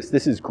doing this.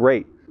 This is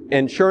great.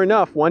 And sure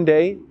enough, one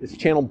day, his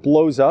channel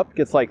blows up,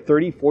 gets like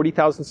 30,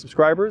 40,000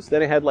 subscribers.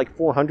 Then it had like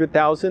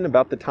 400,000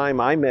 about the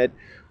time I met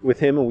with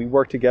him and we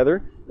worked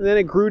together. And then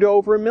it grew to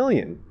over 1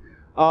 million.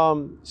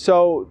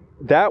 So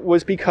that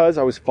was because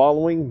I was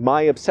following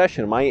my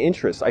obsession, my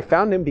interest. I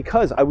found him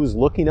because I was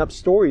looking up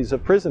stories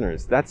of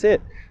prisoners. That's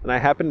it. And I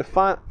happened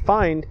to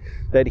find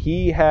that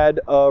he had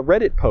a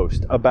Reddit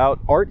post about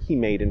art he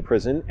made in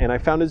prison, and I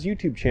found his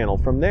YouTube channel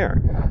from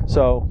there.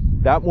 So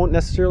that won't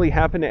necessarily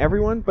happen to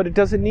everyone, but it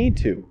doesn't need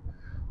to.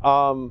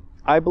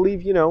 I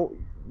believe,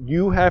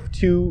 you have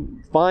to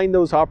find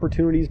those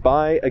opportunities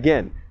by,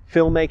 again,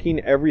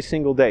 filmmaking every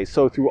single day.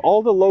 So through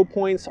all the low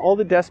points, all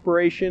the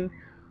desperation,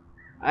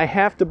 I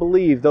have to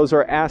believe those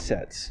are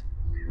assets.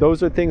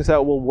 Those are things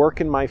that will work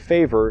in my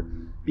favor,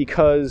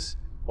 because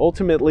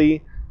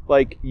ultimately,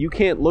 like, you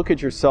can't look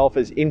at yourself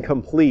as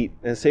incomplete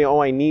and say,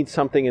 oh, I need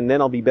something and then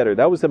I'll be better.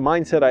 That was the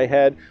mindset I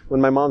had when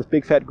my mom's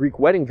Big Fat Greek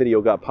Wedding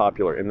video got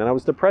popular, and then I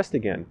was depressed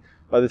again.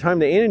 By the time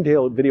the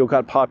Annandale video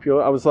got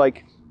popular, I was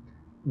like,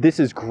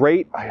 this is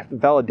great. I have the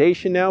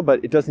validation now,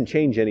 but it doesn't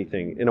change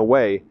anything in a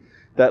way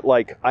that,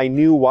 like, I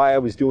knew why I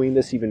was doing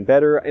this even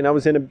better, and I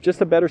was in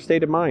just a better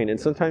state of mind. And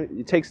sometimes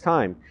it takes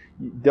time.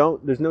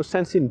 There's no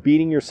sense in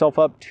beating yourself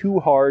up too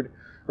hard,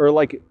 or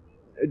like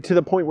to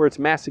the point where it's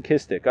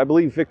masochistic. I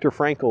believe Viktor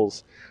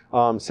Frankl's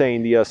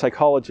saying, the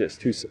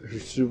psychologist who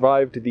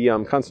survived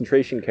the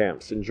concentration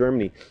camps in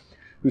Germany,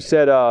 who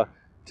said,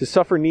 to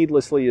suffer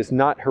needlessly is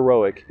not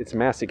heroic, it's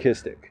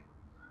masochistic.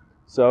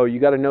 So you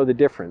got to know the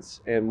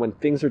difference. And when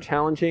things are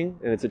challenging,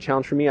 and it's a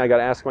challenge for me, I got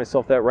to ask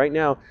myself that right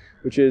now,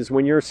 which is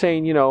when you're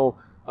saying,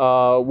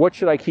 what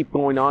should I keep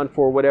going on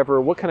for, whatever,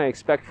 what can I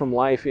expect from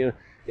life? And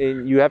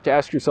you have to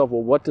ask yourself,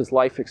 well, what does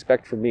life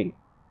expect from me?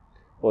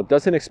 Well, it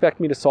doesn't expect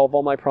me to solve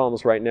all my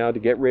problems right now, to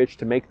get rich,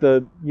 to make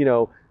the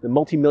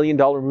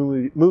multi-million-dollar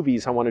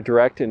movies I want to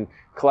direct and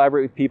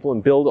collaborate with people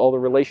and build all the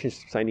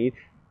relationships I need.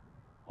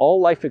 All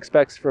life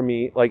expects from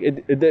me, like,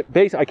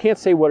 I can't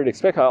say what it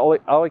expects.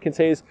 All I can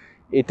say is,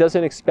 it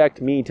doesn't expect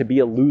me to be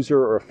a loser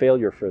or a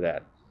failure for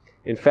that.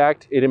 In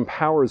fact, it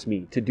empowers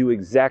me to do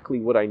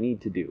exactly what I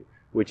need to do,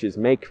 which is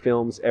make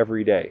films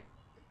every day.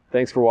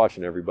 Thanks for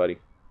watching, everybody.